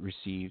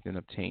received and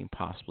obtained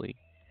possibly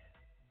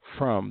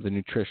from the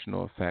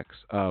nutritional effects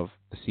of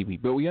the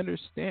seaweed. But we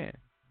understand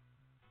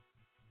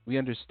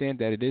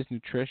that it is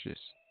nutritious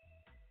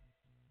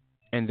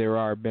and there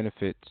are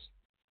benefits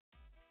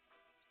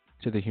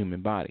to the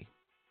human body.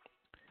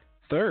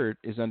 Third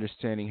is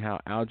understanding how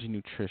algae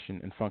nutrition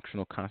and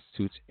functional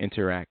constitutes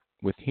interact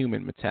with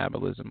human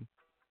metabolism.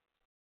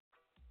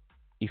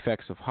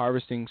 Effects of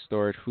harvesting,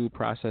 storage, food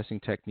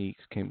processing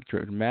techniques can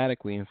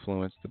dramatically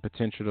influence the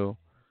potential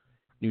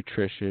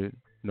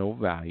nutritional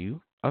value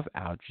of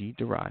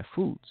algae-derived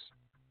foods.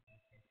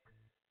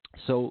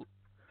 So,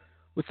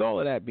 with all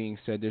of that being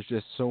said, there's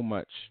just so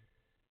much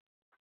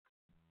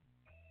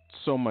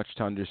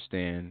to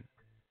understand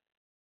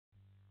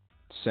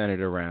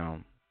centered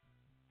around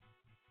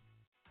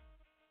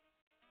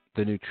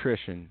the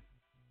nutrition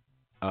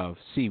of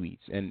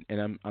seaweeds, and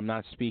I'm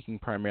not speaking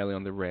primarily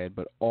on the red,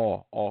 but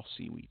all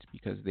seaweeds,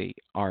 because they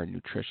are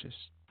nutritious.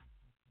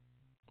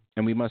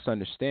 And we must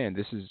understand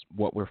this is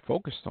what we're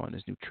focused on,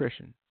 is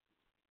nutrition.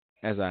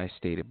 As I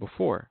stated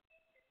before,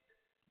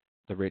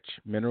 the rich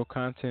mineral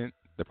content,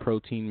 the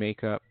protein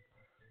makeup,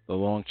 the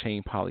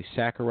long-chain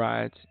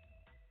polysaccharides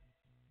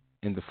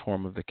in the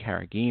form of the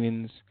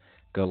carrageenans,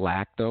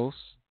 galactose,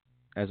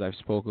 as I've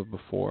spoken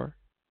before,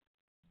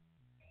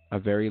 a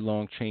very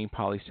long-chain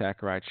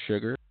polysaccharide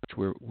sugar,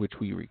 which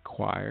we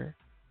require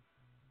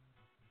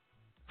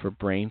for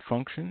brain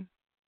function,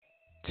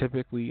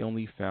 typically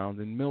only found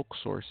in milk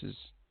sources,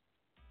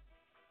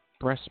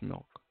 breast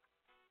milk,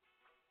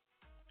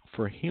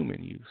 for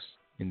human use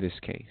in this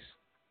case.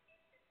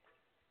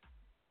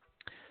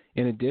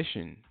 In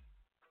addition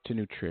to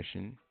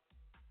nutrition,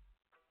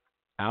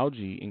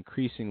 algae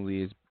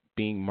increasingly is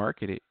being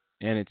marketed,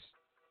 and it's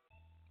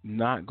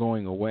not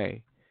going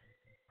away.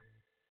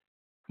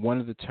 One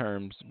of the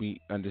terms we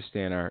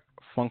understand are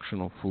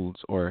functional foods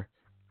or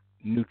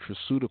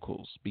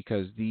nutraceuticals,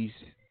 because these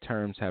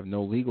terms have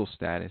no legal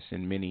status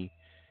in many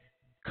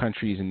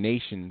countries and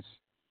nations,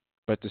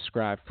 but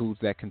describe foods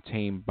that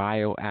contain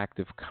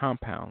bioactive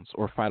compounds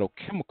or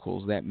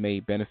phytochemicals that may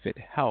benefit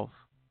health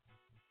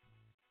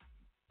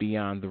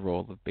beyond the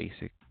role of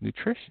basic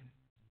nutrition.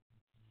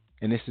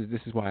 And this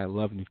is why I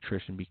love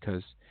nutrition,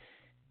 because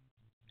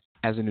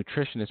as a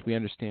nutritionist, we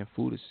understand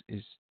food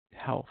is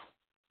health.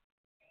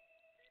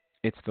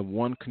 It's the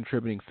one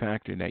contributing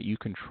factor that you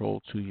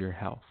control to your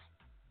health.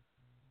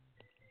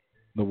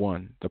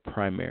 The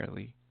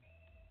primarily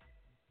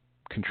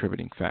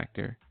contributing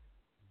factor.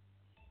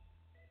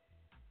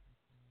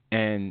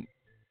 And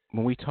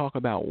when we talk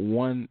about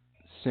one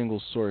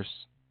single source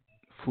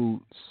food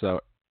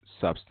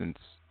substance,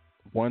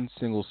 one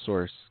single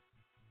source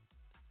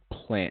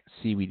plant,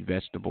 seaweed,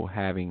 vegetable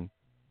having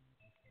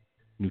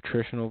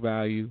nutritional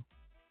value,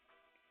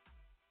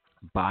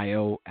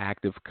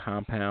 bioactive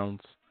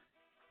compounds,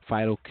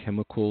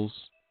 phytochemicals,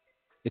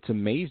 it's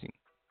amazing.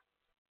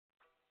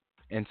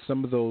 And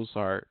some of those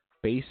are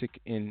basic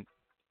in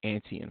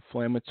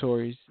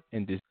anti-inflammatories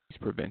and disease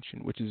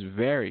prevention, which is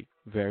very,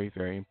 very,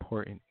 very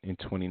important in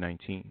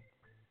 2019.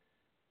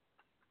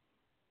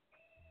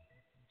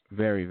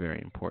 Very,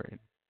 very important.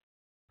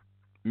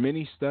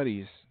 Many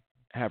studies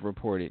have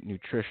reported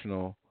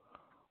nutritional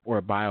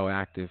or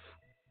bioactive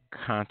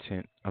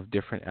content of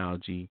different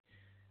algae,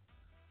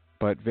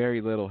 but very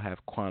little have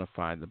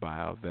quantified the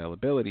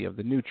bioavailability of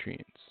the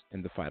nutrients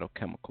and the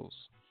phytochemicals.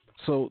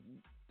 So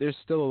there's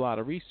still a lot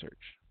of research.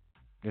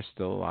 There's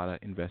still a lot of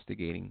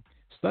investigating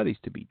studies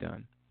to be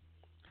done.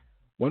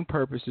 One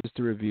purpose is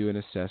to review and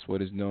assess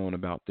what is known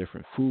about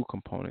different food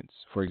components.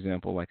 For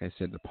example, like I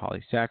said, the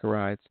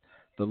polysaccharides,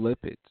 the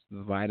lipids,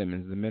 the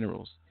vitamins, the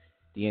minerals,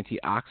 the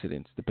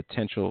antioxidants, the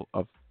potential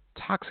of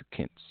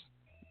toxicants.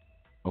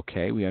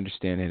 Okay, we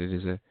understand that it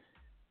is a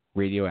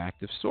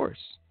radioactive source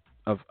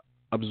of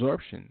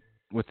absorption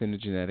within the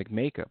genetic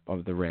makeup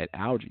of the red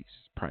algae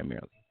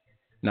primarily,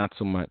 not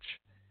so much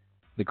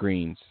the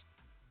greens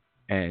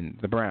and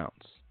the browns.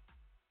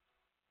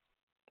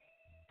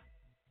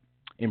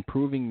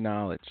 Improving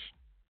knowledge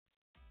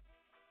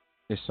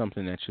is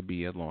something that should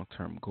be a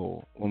long-term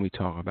goal when we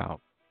talk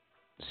about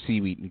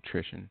seaweed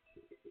nutrition,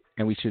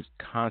 and we should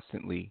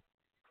constantly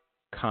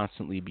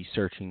be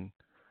searching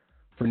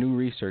for new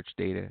research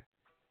data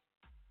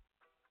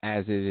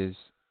as it is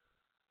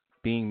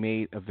being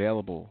made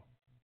available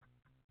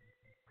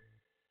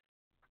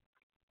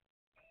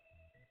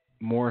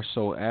more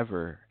so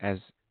ever as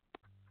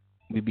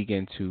we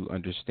begin to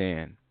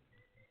understand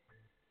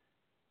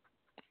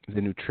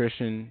the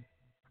nutrition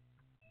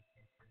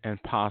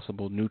and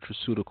possible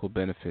nutraceutical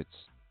benefits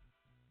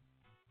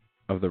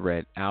of the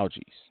red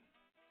algae,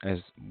 as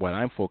what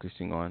I'm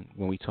focusing on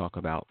when we talk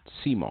about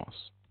Seamoss.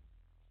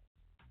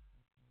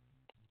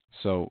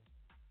 So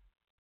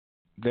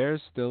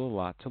there's still a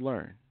lot to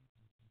learn,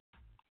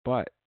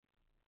 but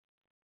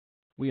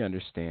we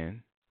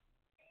understand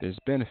there's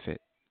benefit.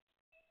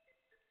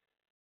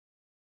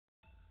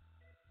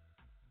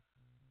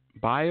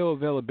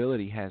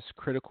 Bioavailability has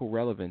critical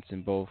relevance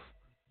in both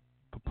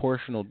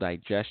proportional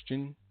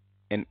digestion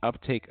and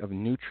uptake of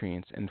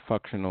nutrients and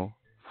functional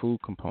food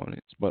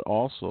components, but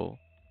also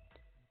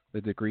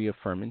the degree of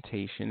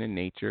fermentation and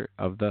nature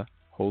of the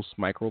host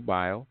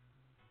microbiome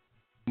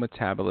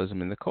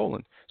metabolism in the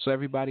colon. So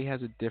everybody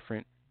has a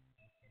different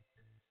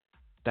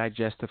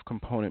digestive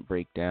component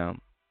breakdown,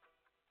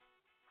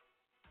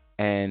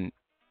 and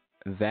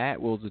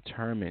that will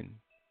determine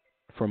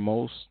for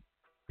most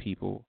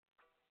people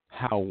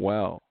how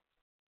well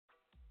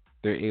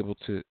they're able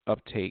to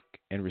uptake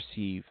and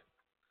receive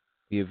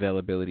the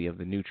availability of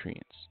the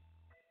nutrients.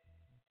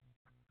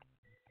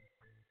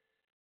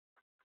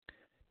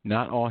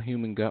 Not all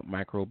human gut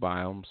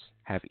microbiomes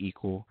have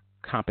equal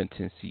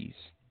competencies,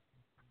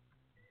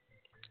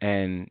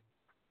 and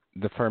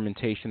the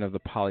fermentation of the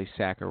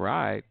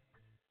polysaccharide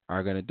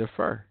are going to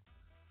differ,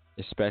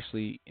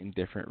 especially in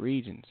different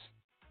regions.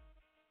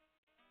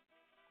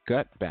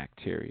 Gut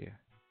bacteria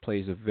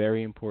plays a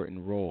very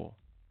important role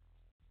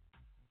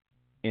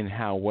in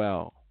how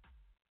well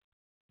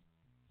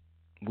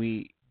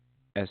we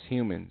as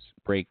humans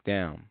break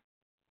down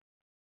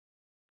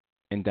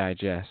and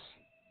digest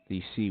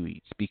these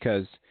seaweeds,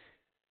 because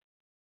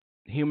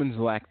humans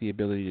lack the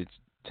ability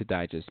to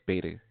digest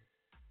beta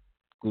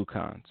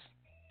glucans,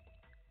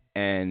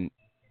 and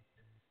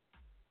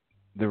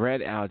the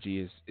red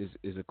algae is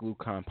a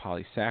glucan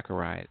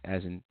polysaccharide,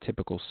 as in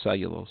typical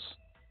cellulose,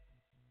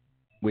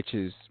 which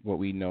is what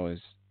we know as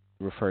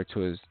referred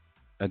to as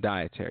a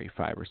dietary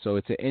fiber. So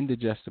it's an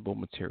indigestible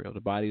material. The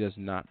body does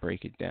not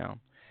break it down,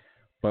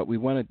 but we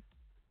want to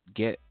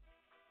get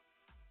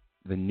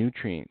the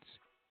nutrients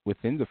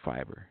within the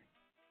fiber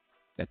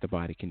that the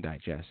body can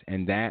digest,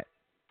 and that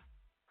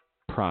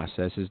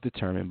process is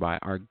determined by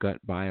our gut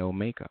bio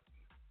makeup.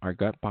 Our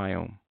gut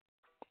biome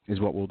is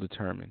what will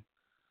determine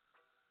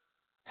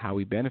how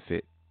we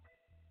benefit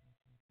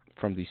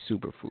from these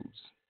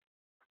superfoods.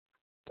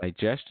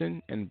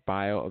 Digestion and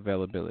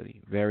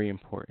bioavailability, very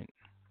important.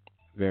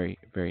 Very,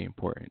 very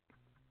important.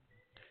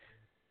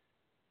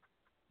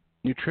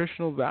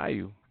 Nutritional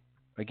value,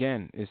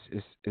 again,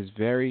 is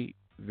very,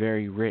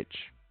 very rich.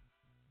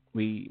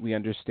 We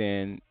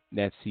understand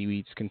that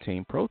seaweeds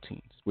contain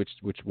proteins, which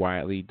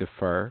widely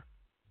differ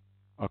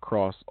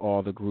across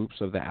all the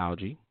groups of the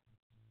algae.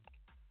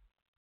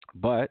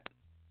 But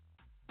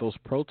those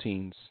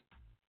proteins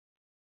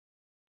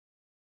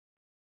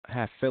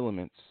have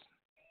filaments,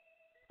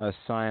 a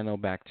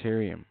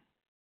cyanobacterium.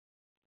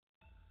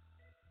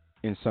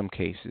 In some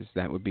cases,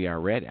 that would be our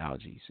red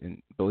algae.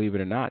 And believe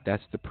it or not,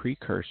 that's the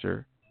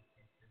precursor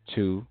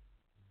to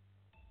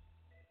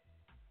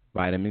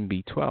vitamin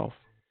B12.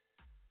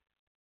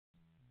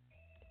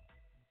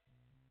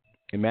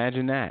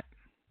 Imagine that.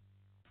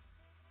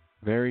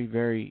 Very,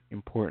 very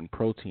important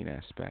protein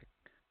aspect.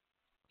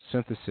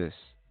 Synthesis.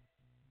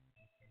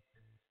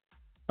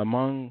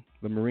 Among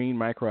the marine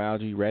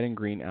microalgae, red and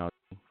green algae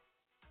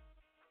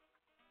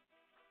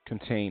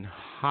contain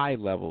high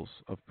levels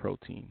of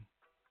protein,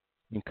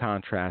 in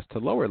contrast to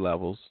lower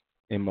levels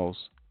in most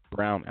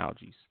brown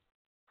algae.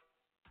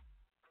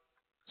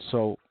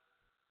 So,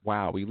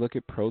 wow, we look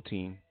at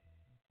protein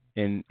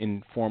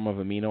in form of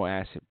amino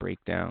acid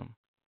breakdown.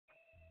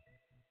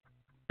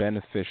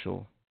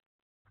 Beneficial.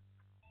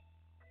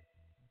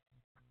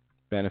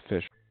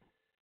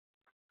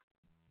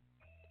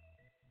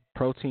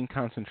 Protein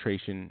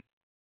concentration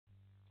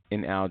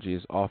in algae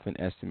is often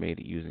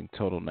estimated using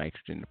total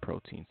nitrogen to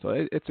protein. So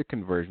it's a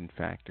conversion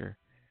factor.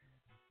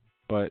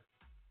 But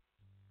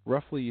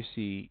roughly you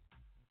see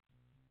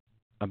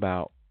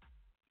about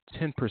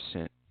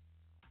 10%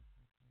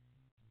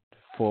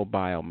 full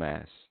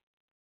biomass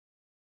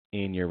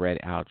in your red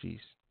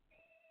algae.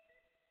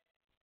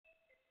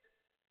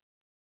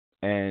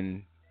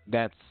 And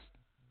that's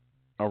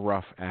a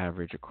rough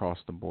average across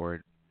the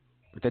board.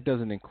 But that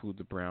doesn't include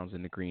the browns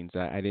and the greens.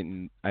 I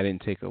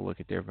didn't take a look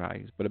at their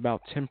values. But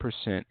about 10%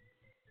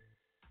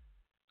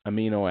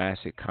 amino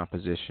acid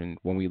composition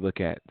when we look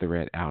at the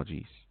red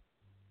algae.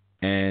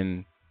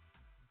 And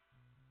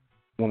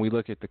when we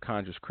look at the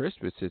Chondrus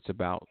crispus, it's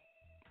about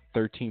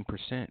 13%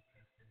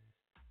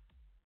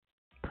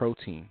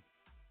 protein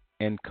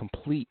and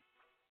complete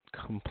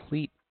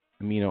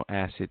amino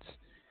acids.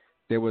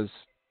 There was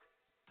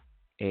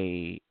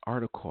a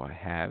article I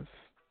have,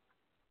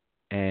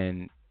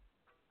 and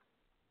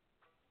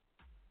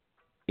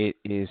it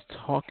is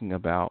talking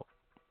about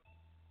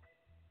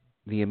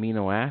the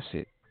amino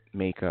acid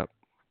makeup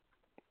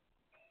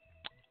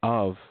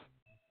of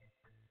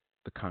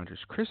the Chondrus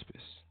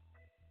crispus.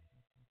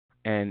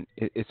 And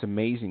it's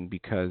amazing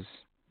because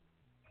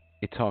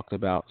it talked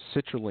about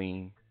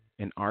citrulline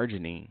and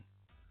arginine.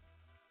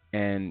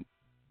 And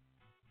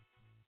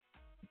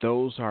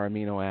those are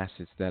amino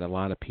acids that a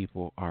lot of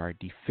people are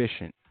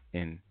deficient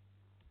in,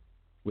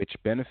 which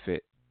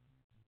benefit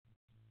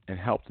and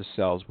help the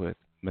cells with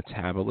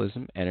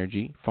metabolism,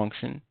 energy,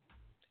 function,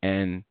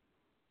 and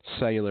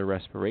cellular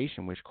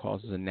respiration, which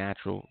causes a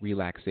natural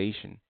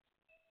relaxation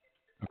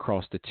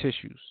across the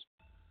tissues.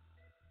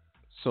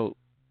 So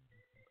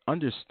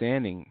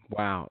understanding,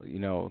 wow,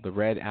 the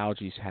red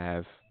algae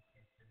have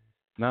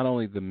not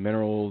only the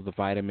minerals, the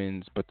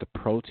vitamins, but the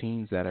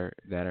proteins that are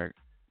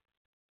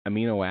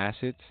amino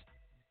acids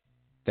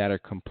that are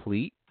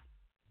complete,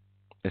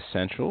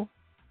 essential,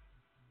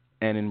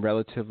 and in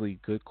relatively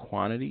good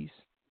quantities.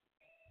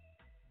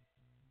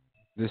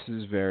 This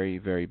is very,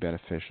 very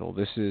beneficial.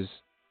 This is,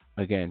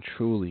 again,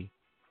 truly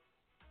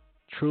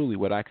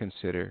what I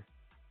consider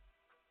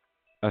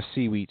a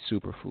seaweed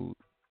superfood.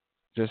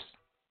 Just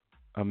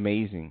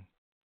amazing,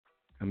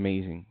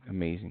 amazing,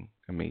 amazing,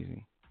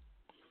 amazing.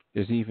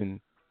 There's even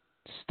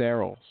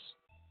sterols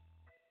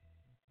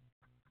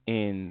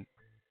in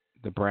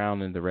the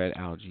brown and the red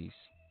algae,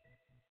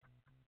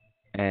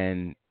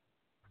 and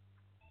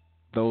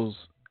those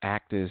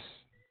act as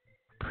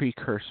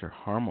precursor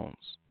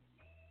hormones,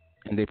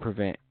 and they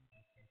prevent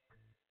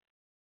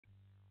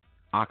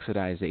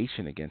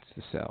oxidization against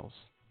the cells.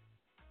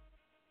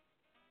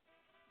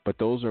 But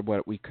those are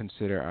what we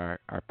consider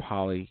our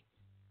poly-chain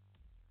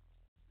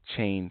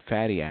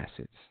fatty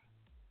acids.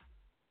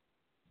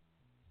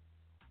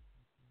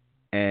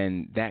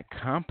 And that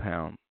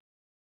compound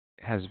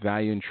has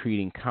value in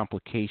treating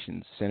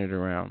complications centered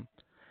around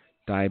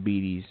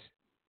diabetes,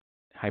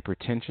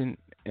 hypertension,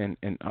 and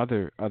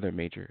other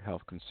major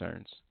health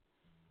concerns.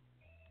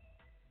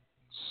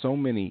 So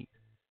many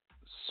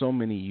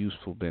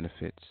useful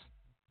benefits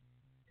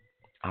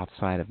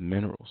outside of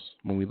minerals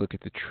when we look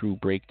at the true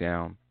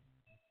breakdown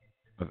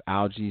of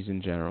algae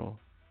in general,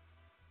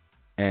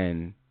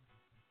 and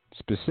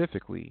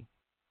specifically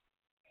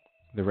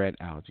the red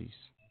algae.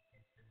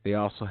 They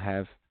also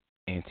have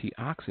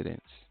antioxidants.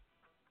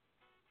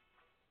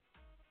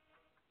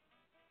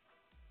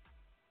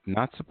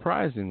 Not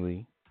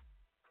surprisingly,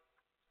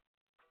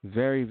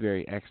 very,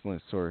 very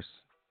excellent source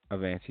of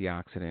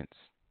antioxidants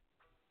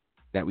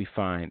that we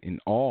find in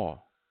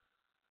all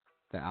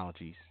the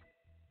algae.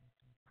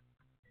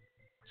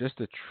 Just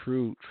a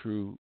true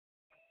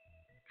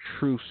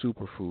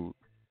superfood,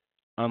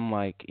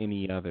 unlike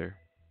any other.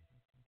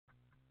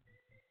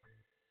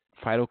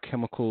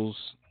 Phytochemicals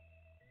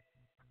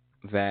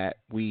that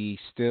we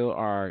still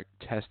are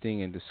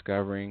testing and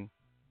discovering,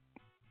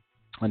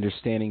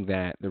 understanding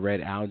that the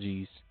red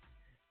algae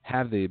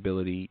have the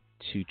ability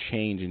to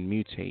change and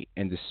mutate,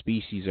 and the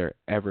species are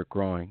ever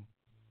growing.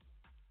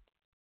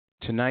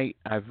 Tonight,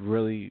 I've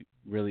really,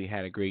 really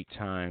had a great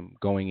time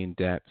going in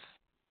depth,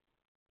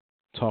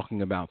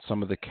 talking about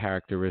some of the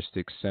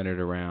characteristics centered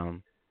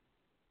around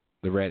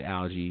the red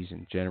algae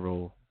and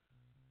general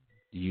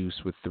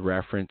use, with the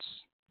reference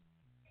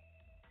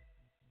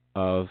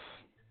of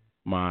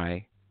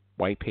my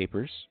white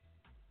papers.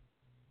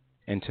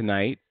 And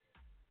tonight,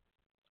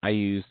 I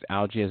used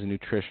algae as a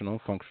nutritional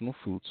functional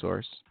food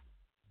source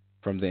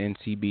from the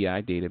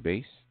NCBI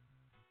database.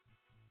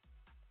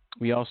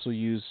 We also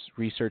use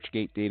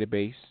ResearchGate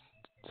database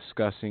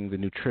discussing the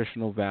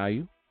nutritional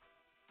value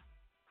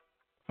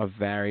of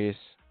various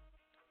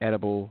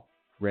edible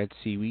red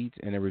seaweeds,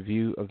 and a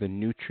review of the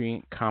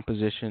nutrient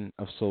composition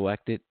of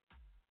selected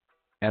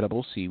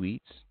edible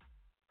seaweeds.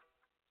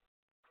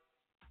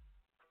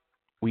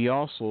 We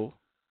also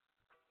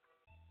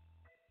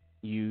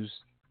used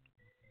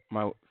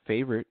my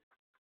favorite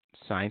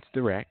Science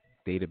Direct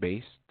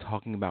database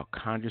talking about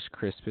Chondrus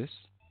crispus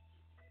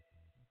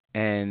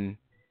and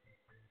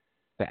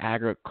the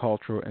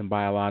agricultural and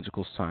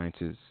biological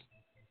sciences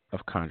of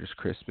Chondrus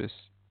crispus.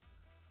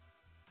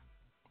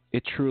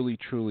 It truly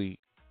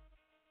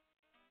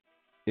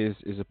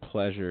is a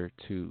pleasure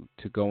to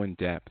go in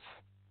depth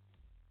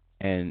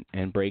and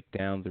break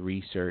down the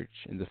research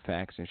and the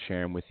facts and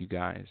share them with you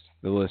guys,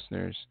 the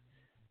listeners,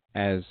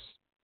 as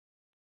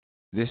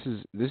this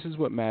is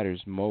what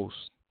matters most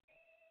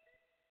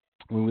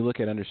when we look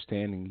at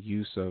understanding the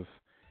use of,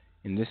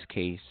 in this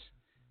case,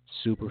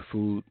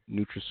 superfood,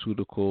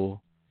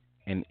 nutraceutical,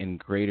 and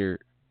greater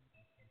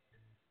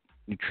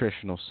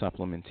nutritional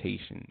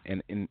supplementation,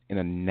 and in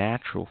a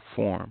natural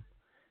form,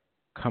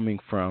 coming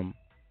from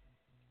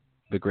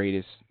the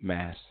greatest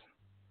mass,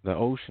 the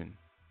ocean.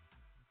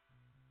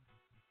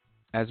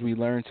 As we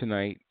learned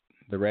tonight,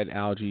 the red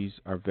algae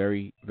are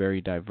very, very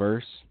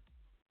diverse.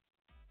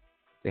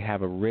 They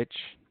have a rich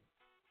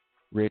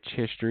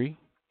history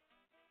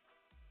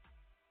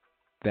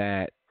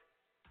that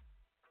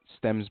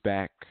stems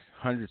back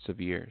hundreds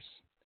of years,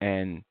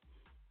 and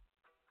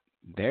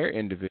their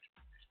individual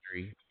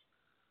history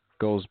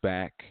goes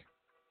back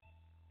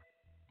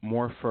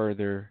more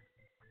further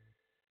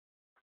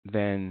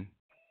than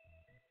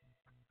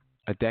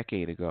a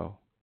decade ago.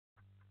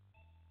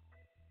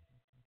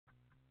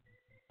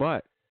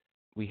 But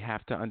we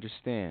have to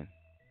understand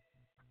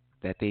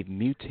that they've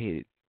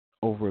mutated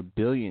over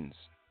billions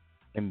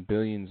and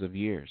billions of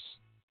years.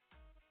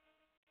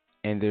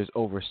 And there's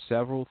over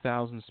several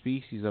thousand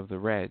species of the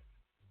red.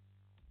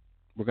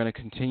 We're going to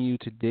continue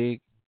to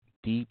dig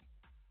deep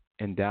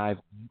and dive,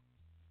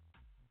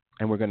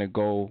 and we're going to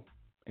go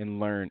and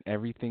learn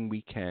everything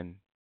we can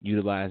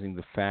utilizing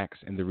the facts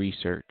and the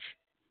research.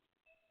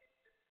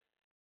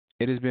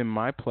 It has been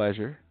my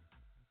pleasure,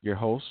 your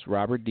host,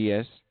 Robert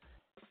Diaz,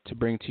 to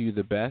bring to you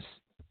the best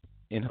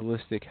in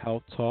holistic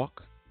health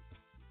talk.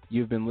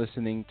 You've been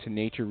listening to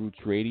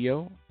Nachrrootz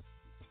Radio,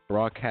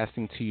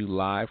 broadcasting to you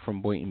live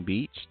from Boynton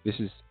Beach. This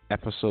is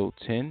episode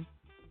 10,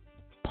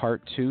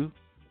 part 2,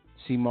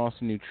 Seamoss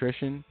and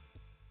Nutrition.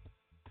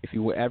 If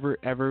you ever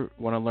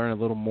want to learn a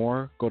little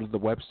more, go to the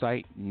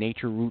website,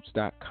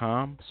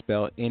 Nachrrootz.com,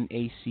 spelled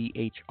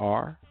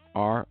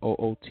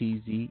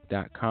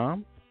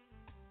NACHRROOTZ.com,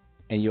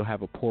 and you'll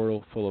have a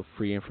portal full of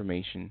free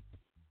information.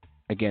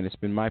 Again, it's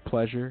been my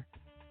pleasure.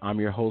 I'm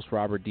your host,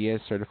 Robert Diaz,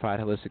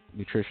 certified holistic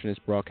nutritionist,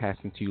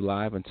 broadcasting to you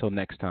live. Until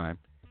next time,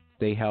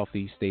 stay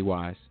healthy, stay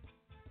wise.